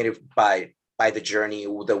fascinated by the journey,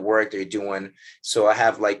 the work they're doing. So I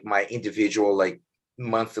have like my individual like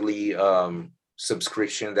monthly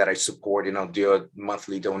subscription that I support, and I'll do a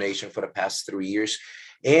monthly donation for the past 3 years.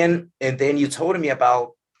 And then you told me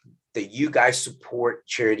about that you guys support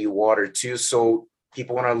Charity Water too. So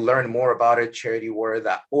people want to learn more about it,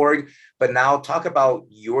 charitywater.org. But now talk about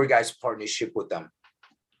your guys' partnership with them.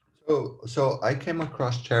 So I came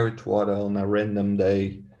across Charity Water on a random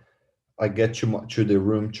day. I get to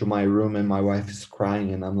my room, and my wife is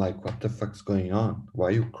crying, and I'm like, "What the fuck's going on? Why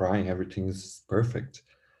are you crying? Everything is perfect."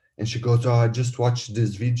 And she goes, "Oh, I just watched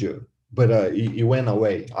this video, but it went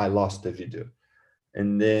away. I lost the video."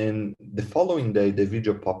 And then the following day, the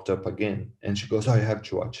video popped up again, and she goes, "Oh, I have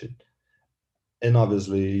to watch it." And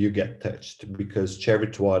obviously, you get touched because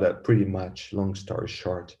Charity Water, pretty much, long story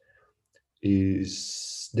short,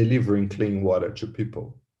 is delivering clean water to people.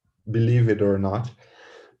 Believe it or not,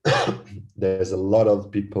 there's a lot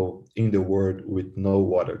of people in the world with no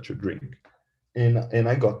water to drink. And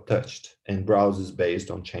I got touched, and Braus is based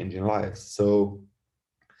on changing lives. So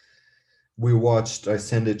I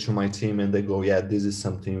sent it to my team, and they go, "Yeah, this is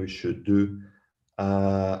something we should do."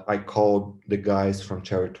 I called the guys from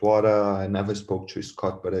Charity Water. I never spoke to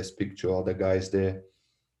Scott, but I speak to all the guys there.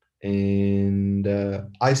 And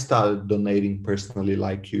I started donating personally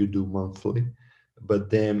like you do monthly. But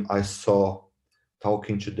then I saw,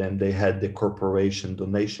 talking to them, they had the corporation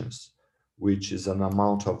donations, which is an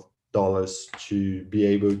amount of dollars to be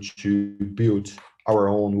able to build our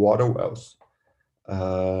own water wells.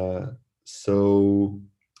 So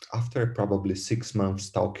after probably 6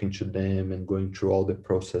 months talking to them and going through all the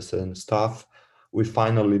process and stuff, we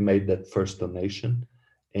finally made that first donation,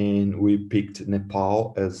 and we picked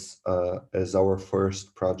Nepal as our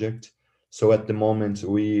first project. So at the moment,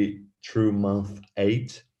 we through month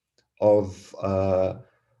 8 of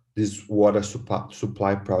this water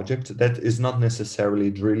supply project that is not necessarily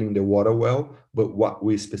drilling the water well, but what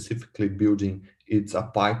we specifically building, it's a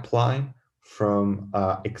pipeline from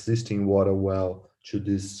existing water well to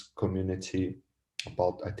this community,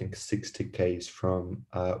 about I think 60 k's from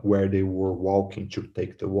where they were walking to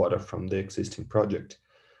take the water from the existing project.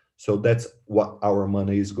 So that's what our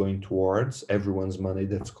money is going towards. Everyone's money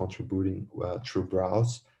that's contributing through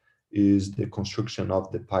Braus is the construction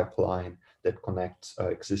of the pipeline that connects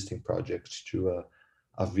existing projects to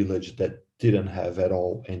a village that didn't have at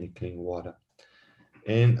all any clean water.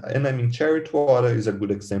 And I mean, Charity Water is a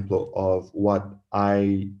good example of what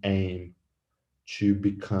I aim to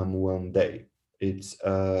become one day. It's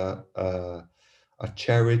a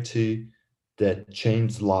charity that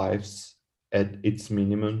changes lives at its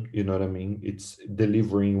minimum, you know what I mean? It's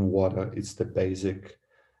delivering water, it's the basic.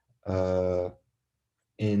 And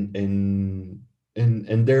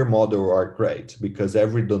their model are great because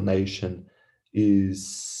every donation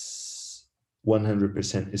is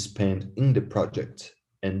 100% spent in the project,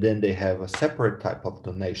 and then they have a separate type of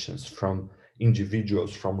donations from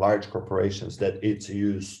individuals from large corporations that it's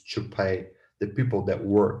used to pay the people that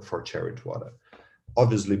work for charity water.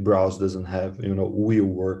 Obviously, Braus doesn't have, we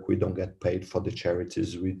work, we don't get paid for the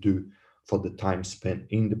charities we do for the time spent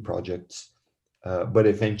in the projects. But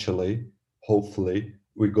eventually, hopefully,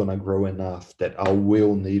 we're going to grow enough that I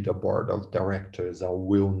will need a board of directors. I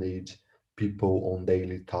will need people on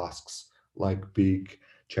daily tasks like big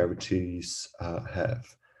charities have.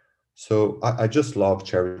 So I just love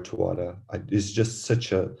charity water. It's just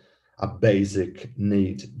such a basic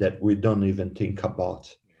need that we don't even think about.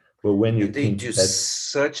 But when you And they think do that,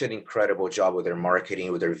 such an incredible job with their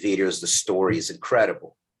marketing, with their videos, the story is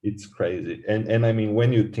incredible. it's crazy. And I mean,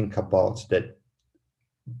 when you think about that,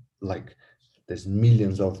 like there's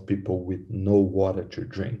millions of people with no water to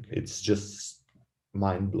drink, it's just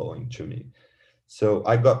mind blowing to me. So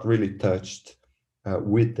I got really touched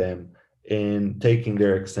with them, and taking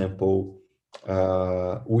their example,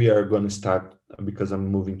 we are going to start, because I'm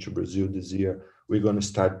moving to Brazil this year, we're going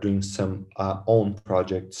to start doing some own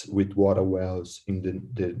projects with water wells in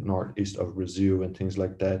the northeast of Brazil and things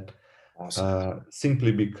like that. Awesome.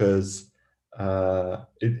 Simply because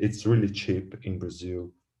it's really cheap in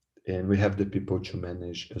Brazil, and we have the people to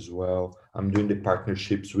manage as well. I'm doing the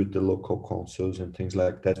partnerships with the local councils and things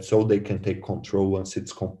like that, so they can take control once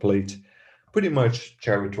it's complete. Pretty much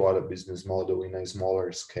charity water business model in a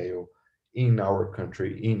smaller scale in our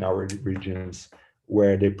country, in our regions,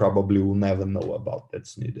 where they probably will never know about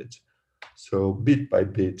that's needed. So bit by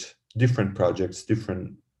bit, different projects,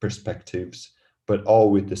 different perspectives, but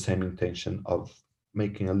all with the same intention of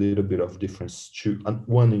making a little bit of difference to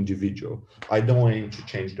one individual. I don't aim to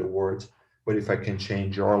change the world, but if I can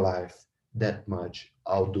change your life that much,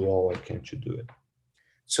 I'll do all I can to do it.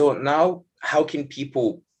 So now, how can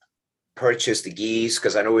people purchase the geese?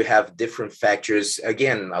 Because I know we have different factors.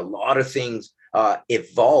 Again, a lot of things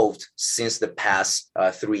evolved since the past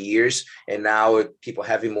 3 years, and now people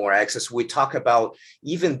having more access. We talk about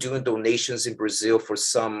even doing donations in Brazil for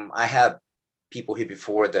some. I have people here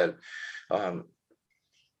before that um,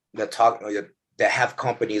 that talk that have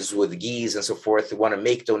companies with geese and so forth. They want to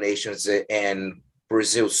make donations, and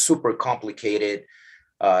Brazil's super complicated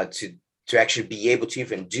to actually be able to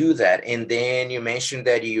even do that. And then you mentioned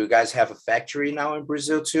that you guys have a factory now in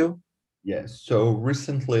Brazil too. Yes. So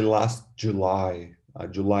recently, last July,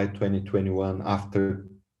 July 2021, after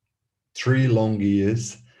 3 long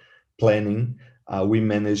years planning, we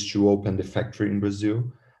managed to open the factory in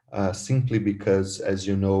Brazil. Simply because, as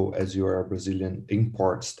you know, as you are a Brazilian,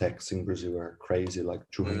 imports tax in Brazil are crazy, like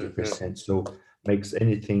Mm-hmm. 200%. So makes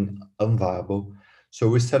anything unviable. So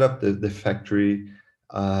we set up the factory,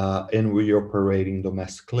 and we operating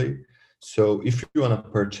domestically. So if you want to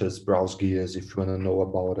purchase Browse gears, if you want to know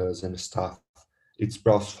about us and stuff, it's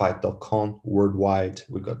browsefight.com worldwide.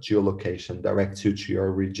 We got geolocation, directs you to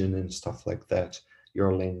your region and stuff like that,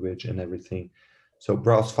 your language and everything. So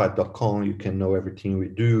browsefight.com, you can know everything we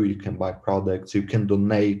do. You can buy products. You can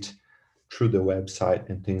donate through the website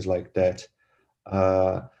and things like that.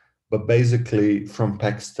 Uh, but basically, from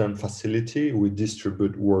Pakistan facility, we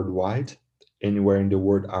distribute worldwide, anywhere in the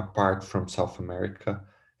world apart from South America.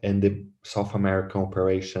 And the South American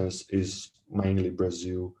operations is mainly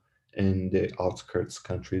Brazil and the outskirts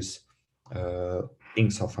countries in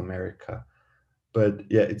South America. But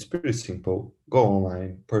yeah, it's pretty simple. Go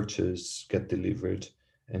online, purchase, get delivered,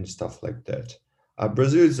 and stuff like that.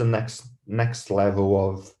 Brazil is the next level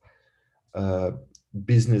of uh,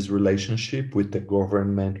 business relationship with the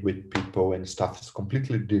government, with people and stuff. Is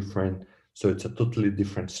completely different. So it's a totally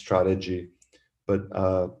different strategy. But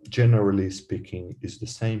generally speaking, it's the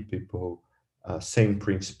same people, same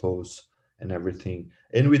principles, and everything.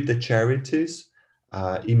 And with the charities,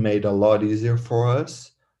 it made a lot easier for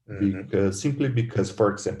us Mm-hmm. because simply because,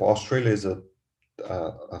 for example, Australia is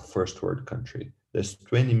a first world country. There's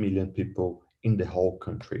 20 million people in the whole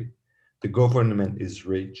country. The government is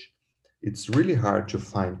rich. It's really hard to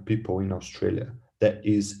find people in Australia that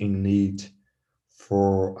is in need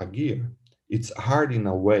for a gear. It's hard in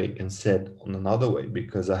a way and said on another way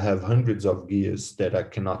because I have hundreds of gears that I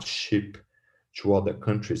cannot ship to other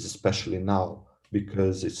countries, especially now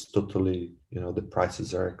because it's totally, the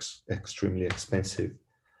prices are extremely expensive.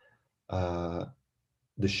 Uh,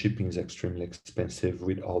 the shipping is extremely expensive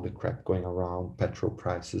with all the crap going around, petrol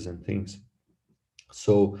prices and things.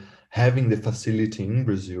 So having the facility in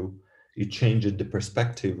Brazil, it changed the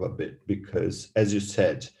perspective a bit because, as you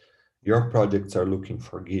said, your projects are looking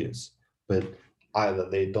for gears, but either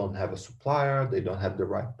they don't have a supplier, they don't have the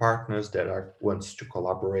right partners that are wants to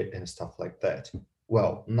collaborate and stuff like that.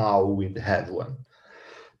 Well, now we have one,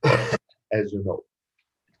 as you know.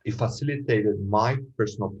 It facilitated my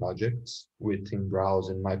personal projects within Braus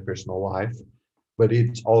in my personal life, but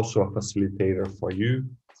it's also a facilitator for you,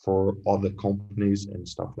 for other companies and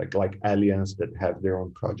stuff like Allianz that have their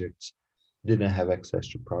own projects, didn't have access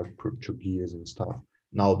to Portuguese and stuff.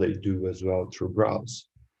 Now they do as well through Braus.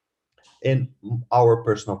 And our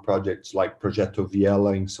personal projects like Projeto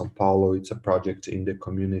Viela in São Paulo, it's a project in the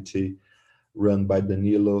community run by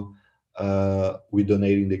Danilo. We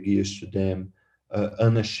donating the gears to them.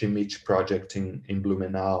 Anna Schmidt project in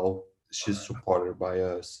Blumenau, she's supported by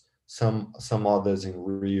us. Some others in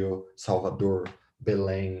Rio, Salvador,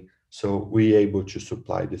 Belém. So we able to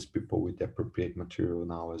supply these people with the appropriate material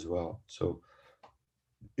now as well. So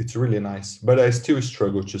it's really nice. But I still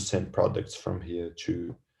struggle to send products from here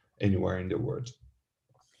to anywhere in the world.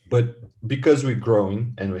 But because we're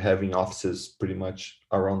growing and we're having offices pretty much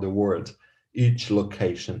around the world, each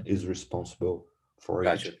location is responsible for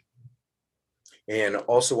Gotcha. each. And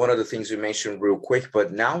also one of the things we mentioned real quick,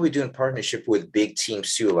 but now we're doing partnership with big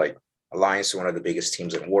teams too, like Alliance, one of the biggest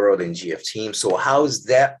teams in the world, and GF team. So how's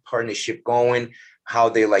that partnership going? How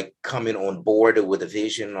they like coming on board with the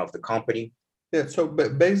vision of the company? Yeah, so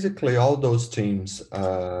basically all those teams,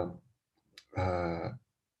 uh,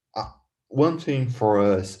 one thing for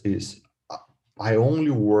us is I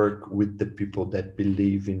only work with the people that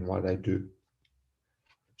believe in what I do.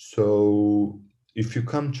 So if you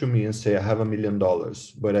come to me and say, I have $1 million,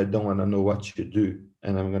 but I don't want to know what you do,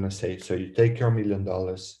 and I'm going to say, so you take your $1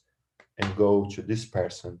 million and go to this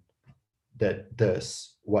person that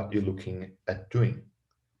does what you're looking at doing.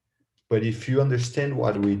 But if you understand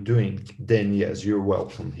what we're doing, then yes, you're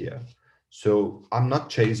welcome here. So I'm not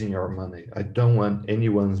chasing your money. I don't want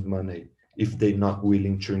anyone's money if they're not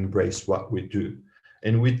willing to embrace what we do.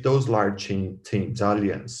 And with those large teams,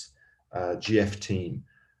 Allianz, GF team,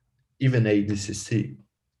 even ADCC,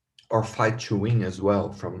 or Fight to Win as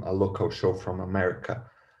well from a local show from America,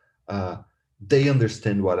 they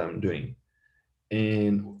understand what I'm doing.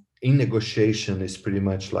 And in negotiation, it's pretty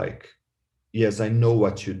much like, yes, I know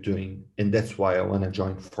what you're doing, and that's why I want to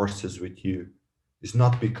join forces with you. It's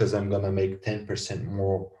not because I'm going to make 10%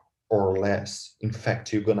 more or less. In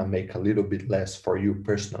fact, you're going to make a little bit less for you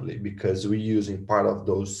personally because we're using part of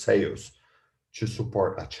those sales to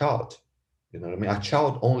support a child. You know what I mean? A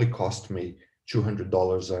child only cost me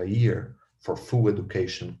 $200 a year for full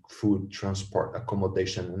education, food, transport,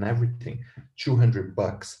 accommodation, and everything.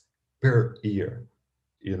 $200 per year.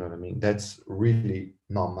 You know what I mean? That's really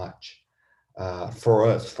not much. For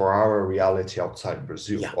us, for our reality outside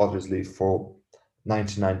Brazil, Yeah. obviously for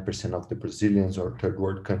 99% of the Brazilians or third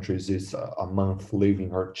world countries is a month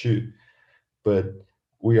living or two. But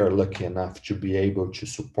we are lucky enough to be able to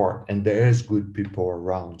support, and there's good people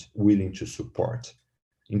around willing to support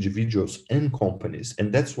individuals and companies.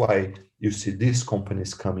 And that's why you see these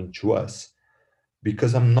companies coming to us,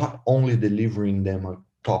 because I'm not only delivering them a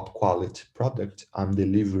top quality product, I'm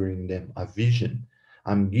delivering them a vision.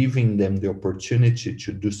 I'm giving them the opportunity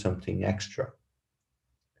to do something extra.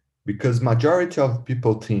 Because majority of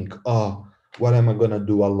people think, oh, what am I going to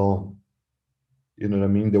do alone? You know what I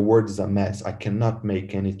mean? The world is a mess. I cannot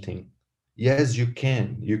make anything. Yes, you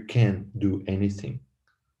can. You can do anything.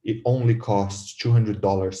 It only costs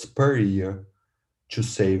 $200 per year to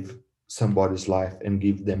save somebody's life and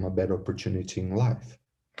give them a better opportunity in life.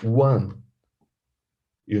 One,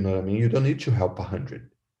 you know what I mean? You don't need to help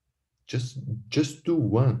 100. Just do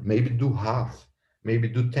one, maybe do half, maybe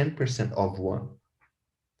do 10% of one.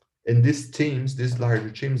 And these teams, these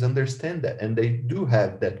larger teams understand that, and they do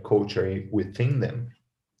have that culture within them.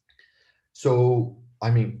 So,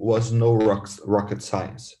 I mean, was no rocket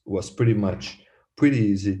science. It was pretty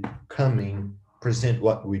easy. Come in, present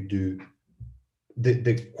what we do.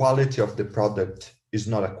 The quality of the product is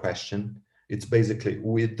not a question. It's basically,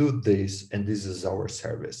 we do this, and this is our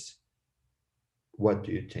service. What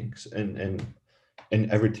do you think? And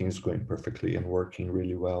everything is going perfectly and working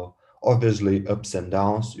really well. Obviously, ups and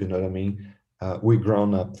downs, you know what I mean? We've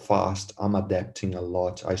grown up fast. I'm adapting a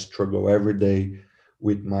lot. I struggle every day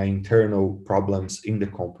with my internal problems in the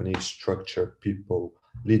company, structure, people,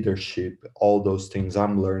 leadership, all those things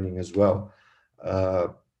I'm learning as well.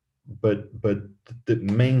 But the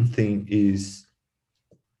main thing is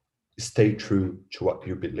stay true to what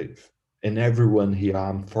you believe. And everyone here,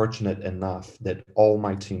 I'm fortunate enough that all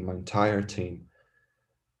my team, my entire team,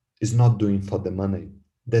 is not doing for the money.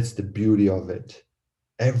 That's the beauty of it.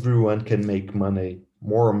 Everyone can make money,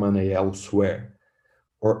 more money elsewhere,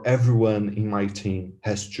 or everyone in my team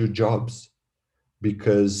has two jobs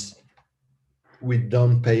because we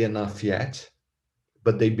don't pay enough yet,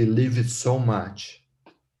 but they believe it so much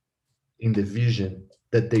in the vision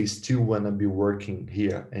that they still want to be working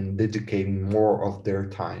here and dedicating more of their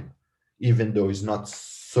time, even though it's not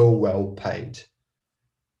so well paid,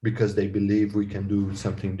 because they believe we can do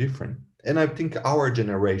something different. And I think our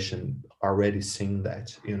generation already seen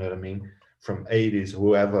that, you know what I mean? From 80s,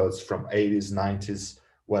 whoever's from 80s, 90s,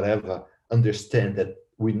 whatever, understand that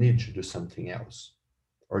we need to do something else.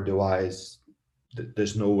 Otherwise,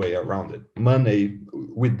 there's no way around it. Money,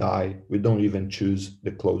 we die. We don't even choose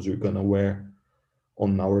the clothes we're gonna wear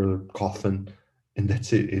on our coffin, and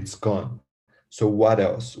that's it. It's gone. So what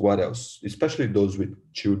else? What else? Especially those with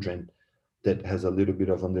children that has a little bit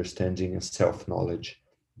of understanding and self knowledge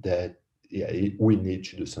that yeah, we need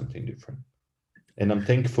to do something different. And I'm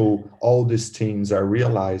thankful all these teams are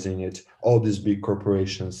realizing it. All these big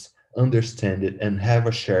corporations understand it and have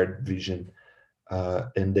a shared vision,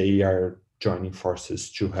 and they are joining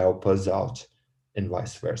forces to help us out, and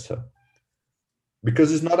vice versa.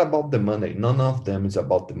 Because it's not about the money. None of them is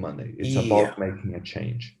about the money. It's Yeah. about making a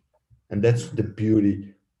change, and that's the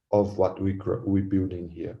beauty of what we're building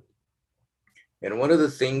here. And one of the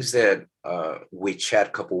things that we chat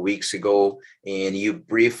a couple weeks ago, and you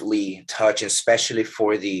briefly touch, especially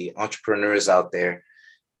for the entrepreneurs out there,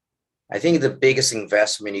 I think the biggest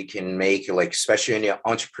investment you can make, like especially in your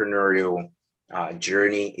entrepreneurial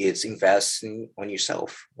journey, is investing on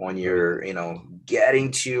yourself, on Right. your, getting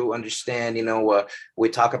to understand. We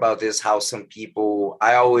talk about this, how some people,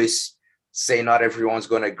 I always say, not everyone's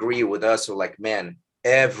going to agree with us. Or like, man,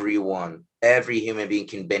 every human being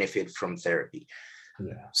can benefit from therapy.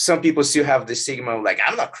 Yeah. Some people still have the stigma of like,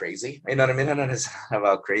 I'm not crazy. You know what I mean? No, no, it's not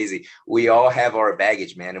about crazy. We all have our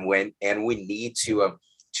baggage, man, and we need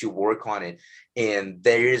to work on it. And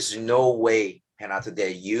there is no way, Renato,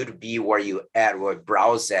 that you'd be where you at, where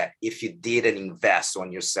Braus at, if you didn't invest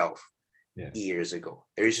on yourself Yeah. years ago.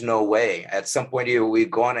 There's no way. At some point, we're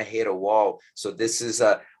gonna hit a wall. So this is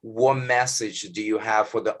what message do you have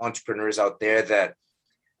for the entrepreneurs out there that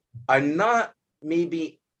are not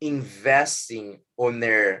maybe investing on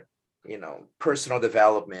their personal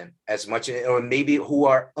development as much, or maybe who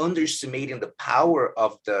are underestimating the power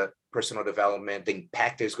of the personal development, the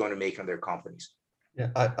impact it's going to make on their companies? Yeah.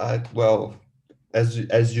 Well,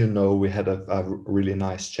 as you know, we had a really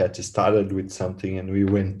nice chat. It started with something, and we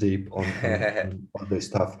went deep on other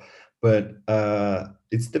stuff. But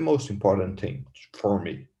it's the most important thing for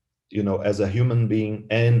me, as a human being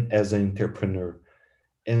and as an entrepreneur.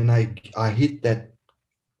 And I hit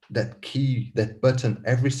that key, that button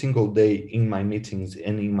every single day in my meetings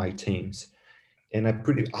and in my teams. And I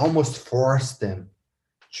pretty almost force them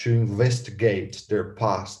to investigate their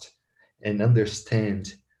past and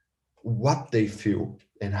understand what they feel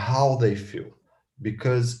and how they feel.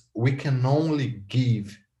 Because we can only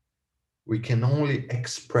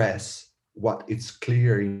express what is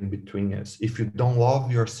clear in between us. If you don't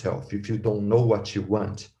love yourself, if you don't know what you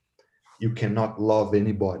want, you cannot love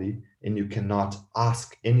anybody, and you cannot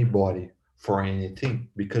ask anybody for anything,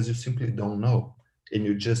 because you simply don't know, and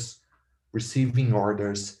you're just receiving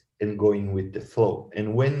orders and going with the flow.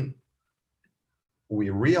 And when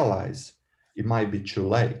we realize, it might be too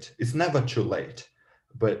late. It's never too late,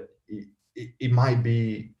 but it might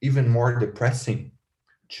be even more depressing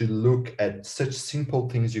to look at such simple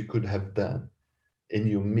things you could have done, and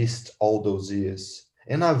you missed all those years.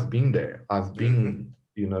 And I've been there. I've Mm-hmm. been,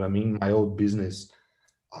 you know what I mean, my old business.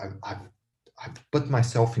 I've put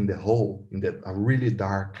myself in the hole, in that a really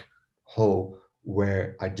dark hole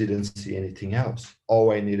where I didn't see anything else.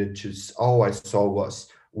 All I saw was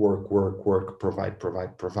work, work, work, provide,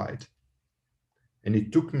 provide, provide. And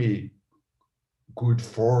it took me good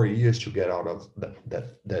 4 years to get out of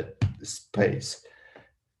that space,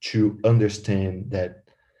 to understand that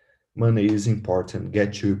money is important,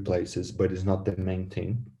 get you places, but it's not the main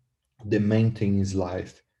thing. The main thing is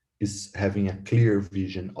life, is having a clear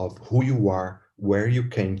vision of who you are, where you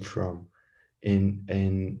came from,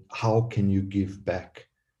 and how can you give back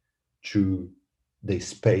to the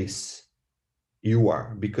space you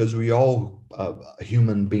are, because we all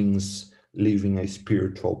human beings living a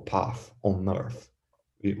spiritual path on earth.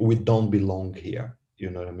 We don't belong here, you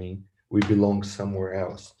know what I mean? We belong somewhere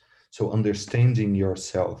else. So understanding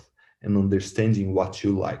yourself and understanding what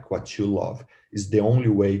you like, what you love, is the only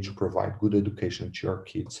way to provide good education to your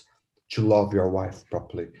kids, to love your wife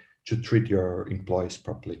properly, to treat your employees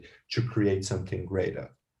properly, to create something greater.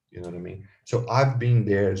 You know what I mean? So I've been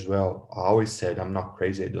there as well. I always said, I'm not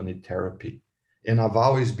crazy, I don't need therapy. And I've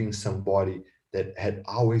always been somebody that had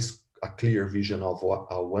always a clear vision of what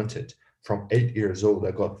I wanted. From 8 years old,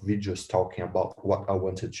 I got videos talking about what I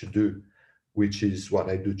wanted to do, which is what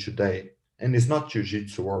I do today. And it's not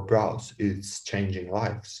jiu-jitsu or brows, it's changing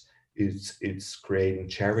lives. it's creating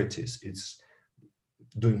charities, it's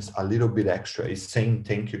doing a little bit extra, it's saying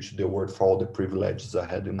thank you to the world for all the privileges I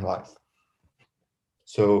had in life.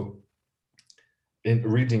 So in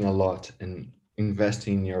reading a lot and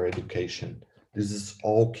investing in your education, this is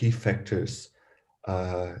all key factors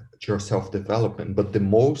to your self-development. But the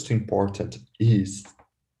most important is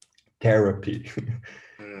therapy.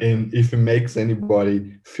 And if it makes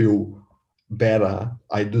anybody feel better,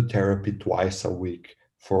 I do therapy twice a week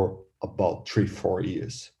for about 3-4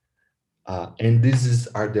 years. And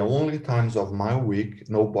are the only times of my week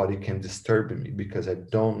nobody can disturb me, because I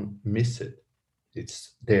don't miss it.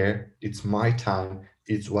 It's there, it's my time,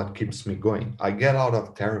 it's what keeps me going. I get out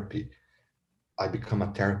of therapy, I become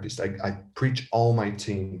a therapist. I preach all my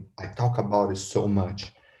team. I talk about it so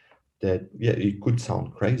much that, yeah, it could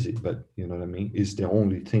sound crazy, but you know what I mean? It's the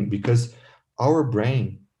only thing, because our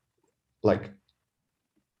brain, like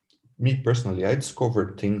me personally, I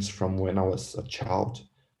discovered things from when I was a child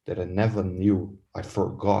that I never knew. I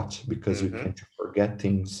forgot, because we tend to forget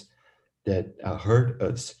things that hurt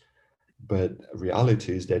us. But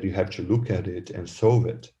reality is that you have to look at it and solve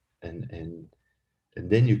it, and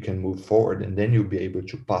then you can move forward, and then you'll be able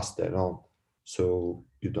to pass that on, so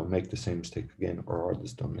you don't make the same mistake again, or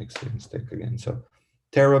others don't make the same mistake again. So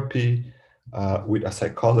therapy with a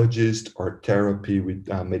psychologist, or therapy with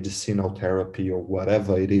medicinal therapy, or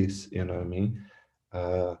whatever it is, you know what I mean?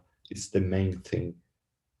 It's the main thing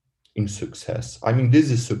in success. I mean,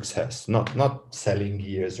 this is success, not selling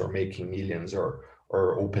gears or making millions, or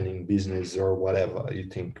opening business, or whatever you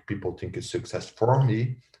think people think is success. For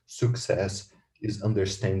me, success is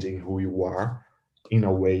understanding who you are in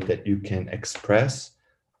a way that you can express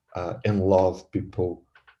and love people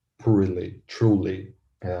purely, truly,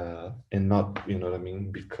 and not, you know what I mean,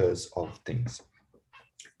 because of things.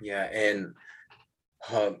 Yeah, and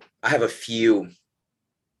I have a few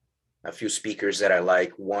speakers that I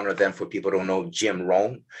like. One of them, for people who don't know, Jim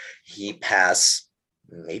Rohn. He passed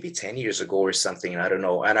maybe 10 years ago or something. I don't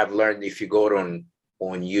know. And I've learned, if you go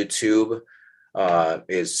on YouTube,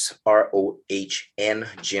 is ROHN,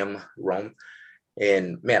 Jim Rohn.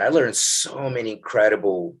 And man, I learned so many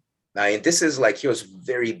incredible. And this is like, he was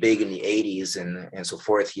very big in the 80s and so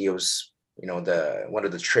forth. He was, one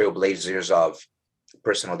of the trailblazers of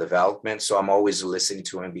personal development. So I'm always listening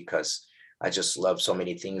to him, because I just love so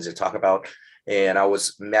many things to talk about. And I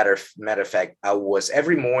was, matter of fact, I was,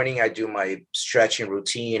 every morning I do my stretching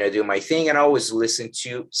routine, I do my thing, and I always listen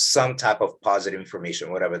to some type of positive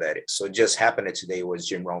information, whatever that is. So it just happened that today was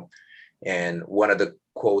Jim Rohn. And one of the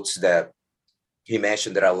quotes that he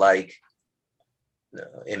mentioned that I like,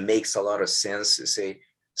 it makes a lot of sense, to say,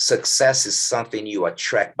 success is something you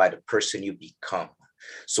attract by the person you become.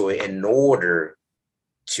 So in order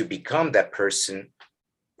to become that person,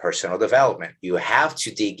 personal development, you have to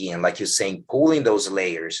dig in, like you're saying, pulling those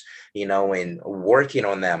layers, and working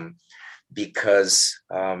on them, because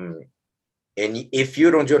and if you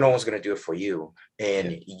don't do it, no one's going to do it for you.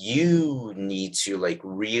 And you need to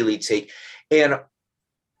really take, and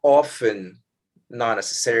often, not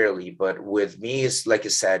necessarily, but with me, it's like you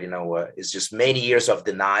said, it's just many years of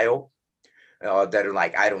denial that are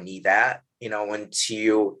like, I don't need that,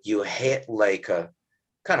 until you hit like a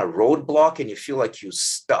kind of roadblock and you feel like you're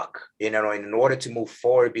stuck, in order to move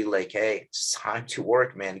forward, be like, hey, it's time to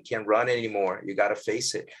work, man. You can't run anymore. You got to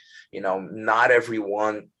face it. Not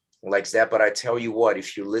everyone likes that, but I tell you what,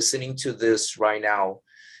 if you're listening to this right now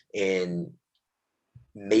and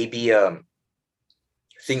maybe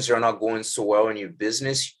things are not going so well in your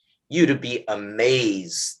business, you'd be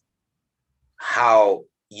amazed how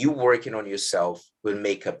you working on yourself will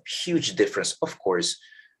make a huge difference, of course,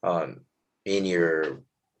 in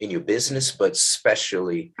your business, but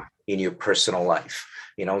especially in your personal life.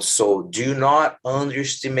 So do not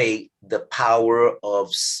underestimate the power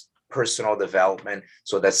of personal development.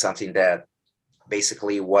 So that's something that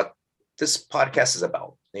basically what this podcast is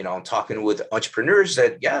about. I'm talking with entrepreneurs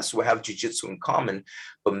that, yes, we have jiu-jitsu in common,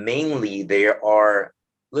 but mainly they are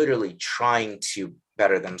literally trying to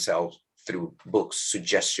better themselves through books,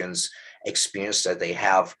 suggestions, experience that they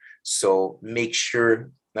have. So make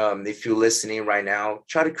sure, if you're listening right now,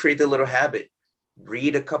 try to create a little habit.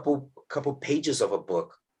 Read a couple pages of a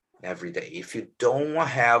book every day. If you don't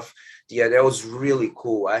have, that was really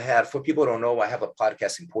cool. For people who don't know, I have a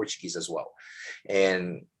podcast in Portuguese as well.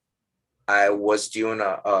 And I was doing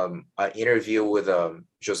an interview with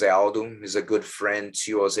Jose Aldo. He's a good friend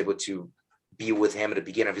too. I was able to be with him at the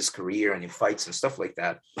beginning of his career and in fights and stuff like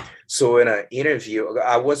that. So in an interview,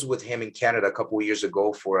 I was with him in Canada a couple of years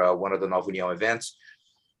ago for one of the Nova União events.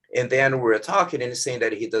 And then we were talking and he's saying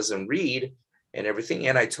that he doesn't read and everything.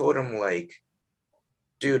 And I told him, like,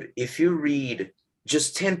 dude, if you read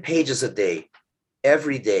just 10 pages a day,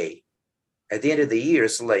 every day, at the end of the year,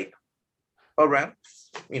 it's like around,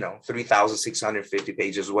 3,650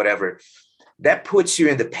 pages, whatever. That puts you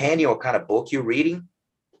in the panel kind of book you're reading.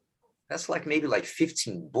 That's like maybe like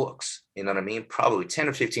 15 books. You know what I mean? Probably 10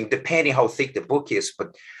 or 15, depending how thick the book is.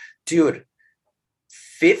 But dude,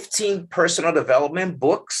 15 personal development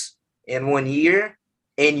books in 1 year,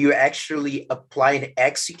 and you actually apply and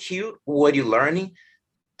execute what you're learning,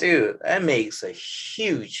 dude, that makes a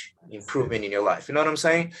huge improvement in your life. You know what I'm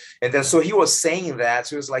saying? And then, so he was saying that.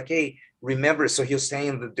 So he was like, hey, remember, so he was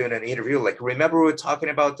saying that during an interview, like, remember we were talking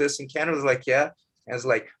about this in Canada? I was like, yeah. And it's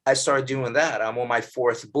like, I started doing that. I'm on my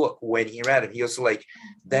 4th book when he read it. He was like,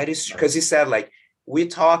 that is, because he said, like, we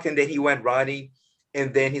talked and then he went running.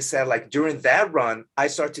 And then he said, like, during that run, I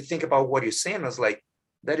started to think about what you're saying. I was like,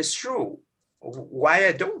 that is true. Why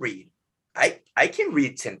I don't read? I can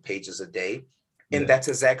read 10 pages a day. And that's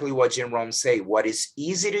exactly what Jim Rohn say. What is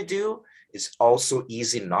easy to do is also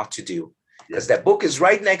easy not to do. Because that book is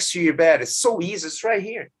right next to your bed. It's so easy. It's right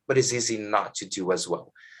here. But it's easy not to do as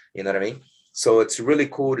well. You know what I mean? So it's really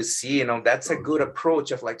cool to see, that's a good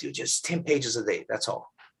approach of like, dude, just 10 pages a day. That's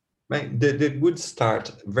all. Man, the good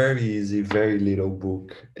start, very easy, very little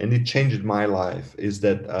book. And it changed my life is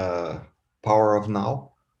that Power of Now.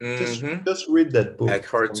 Just read that book.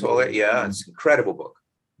 Eckhart Tolle. Yeah, it's an incredible book.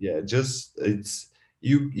 Yeah, just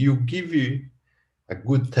you give you a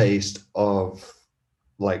good taste of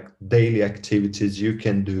like daily activities you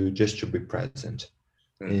can do just to be present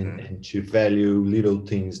and to value little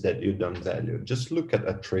things that you don't value. Just look at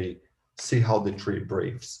a tree, see how the tree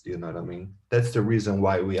breathes. You know what I mean? That's the reason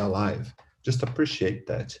why we are alive. Just appreciate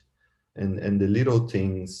that, and the little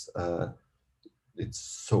things. It's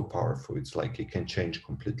so powerful. It's like it can change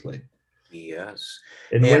completely. Yes.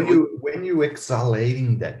 And when you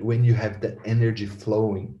exhalating that, when you have that energy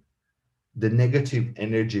flowing, the negative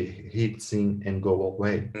energy hits in and go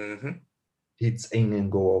away. Hits in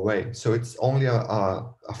and go away. So it's only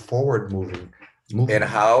a forward moving movement. And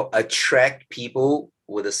how attract people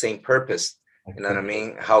with the same purpose. You know what I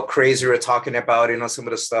mean? How crazy we're talking about, some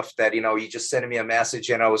of the stuff that, you just sent me a message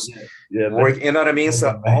and I was working, you know what I mean?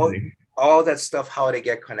 So all that stuff, how they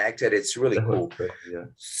get connected, it's really cool. Great, yeah.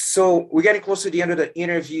 So we're getting close to the end of the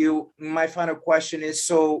interview. My final question is,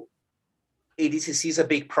 so ADCC is a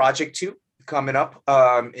big project too, coming up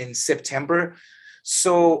in September.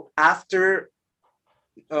 So after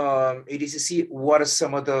ADCC, what are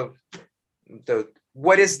some of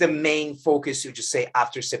what is the main focus, you just say,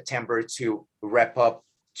 after September to wrap up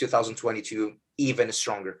 2022 even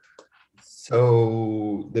stronger?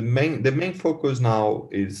 So the main focus now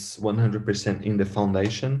is 100% in the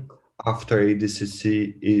foundation. After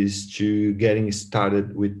ADCC is to getting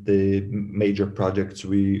started with the major projects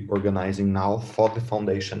we organizing now for the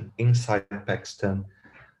foundation inside Pakistan,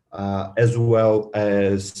 as well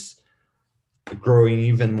as growing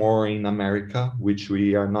even more in America, which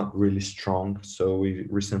we are not really strong. So we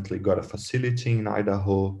recently got a facility in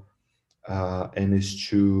Idaho, and is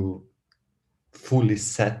to fully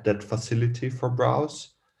set that facility for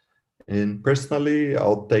Braus. And personally,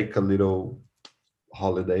 I'll take a little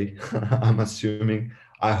holiday. I'm assuming,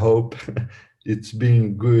 I hope. It's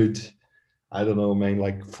been good, I don't know, man,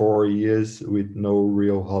 like 4 years with no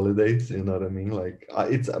real holidays. You know what I mean? Like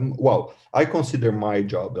it's well, I consider my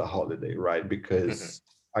job a holiday, right? Because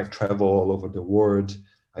I travel all over the world.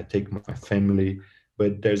 I take my family,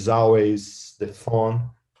 but there's always the phone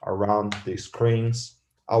around the screens,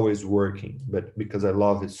 always working. But because I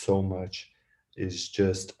love it so much, it's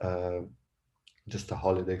just a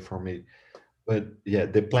holiday for me. But yeah,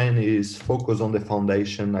 the plan is focus on the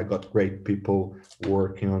foundation. I got great people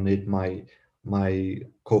working on it. My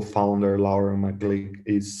co-founder Laura McGlick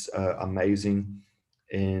is amazing,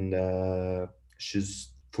 and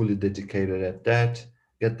she's fully dedicated at that.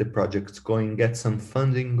 Get the projects going, get some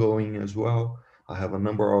funding going as well. I have a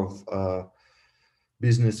number of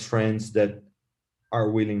business friends that are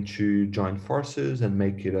willing to join forces and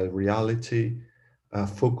make it a reality.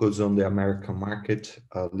 Focus on the American market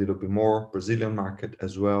a little bit more, Brazilian market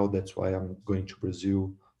as well. That's why I'm going to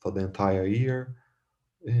Brazil for the entire year.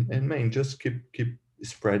 And man, just keep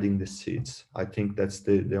spreading the seeds. I think that's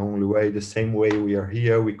the only way. The same way we are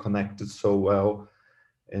here, we connected so well,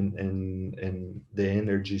 and the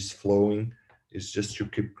energy is flowing. It's just to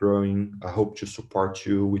keep growing. I hope to support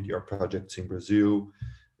you with your projects in Brazil,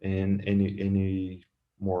 and many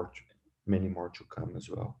more to come as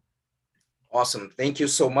well. Awesome. Thank you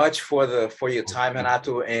so much for your time,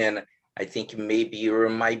 Renato. And I think maybe it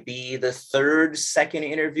might be the second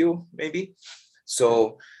interview, maybe.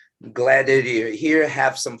 So Glad that you're here.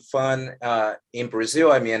 Have some fun in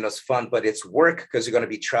Brazil. I mean, it's fun, but it's work because you're going to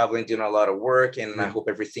be traveling, doing a lot of work. And I hope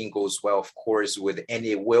everything goes well, of course, with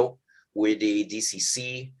the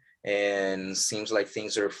DCC. And seems like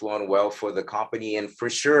things are flowing well for the company. And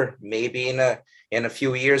for sure, maybe in a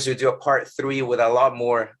few years, we'll do a part 3 with a lot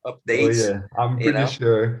more updates. Oh, yeah, I'm pretty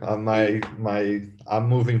sure. I'm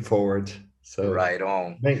moving forward. So right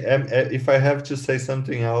on. If I have to say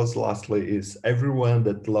something else, lastly, is everyone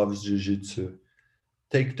that loves jiu-jitsu,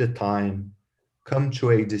 take the time, come to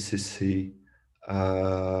ADCC.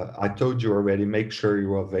 I told you already, make sure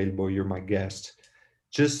you're available. You're my guest.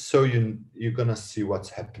 Just so you're gonna see what's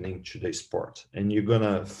happening to the sport, and you're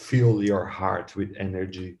gonna fill your heart with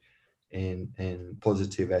energy and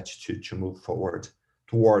positive attitude to move forward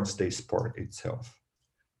towards the sport itself.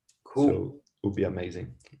 Cool. So it will be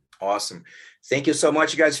amazing. Awesome. Thank you so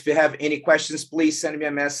much, guys. If you have any questions, please send me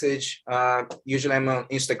a message. Usually I'm on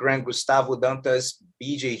Instagram, Gustavo Dantas,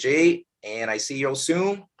 BJJ, and I see you all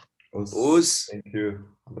soon. Os. Thank you.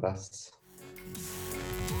 Abraço.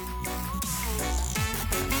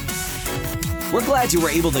 We're glad you were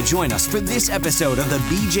able to join us for this episode of the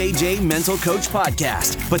BJJ Mental Coach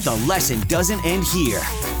Podcast, but the lesson doesn't end here.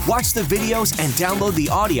 Watch the videos and download the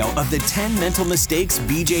audio of the 10 mental mistakes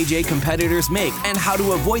BJJ competitors make and how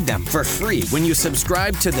to avoid them for free when you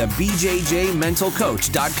subscribe to the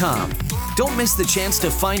BJJMentalCoach.com. Don't miss the chance to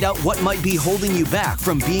find out what might be holding you back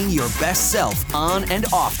from being your best self on and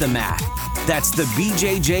off the mat. That's the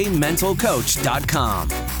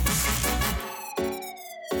BJJMentalCoach.com.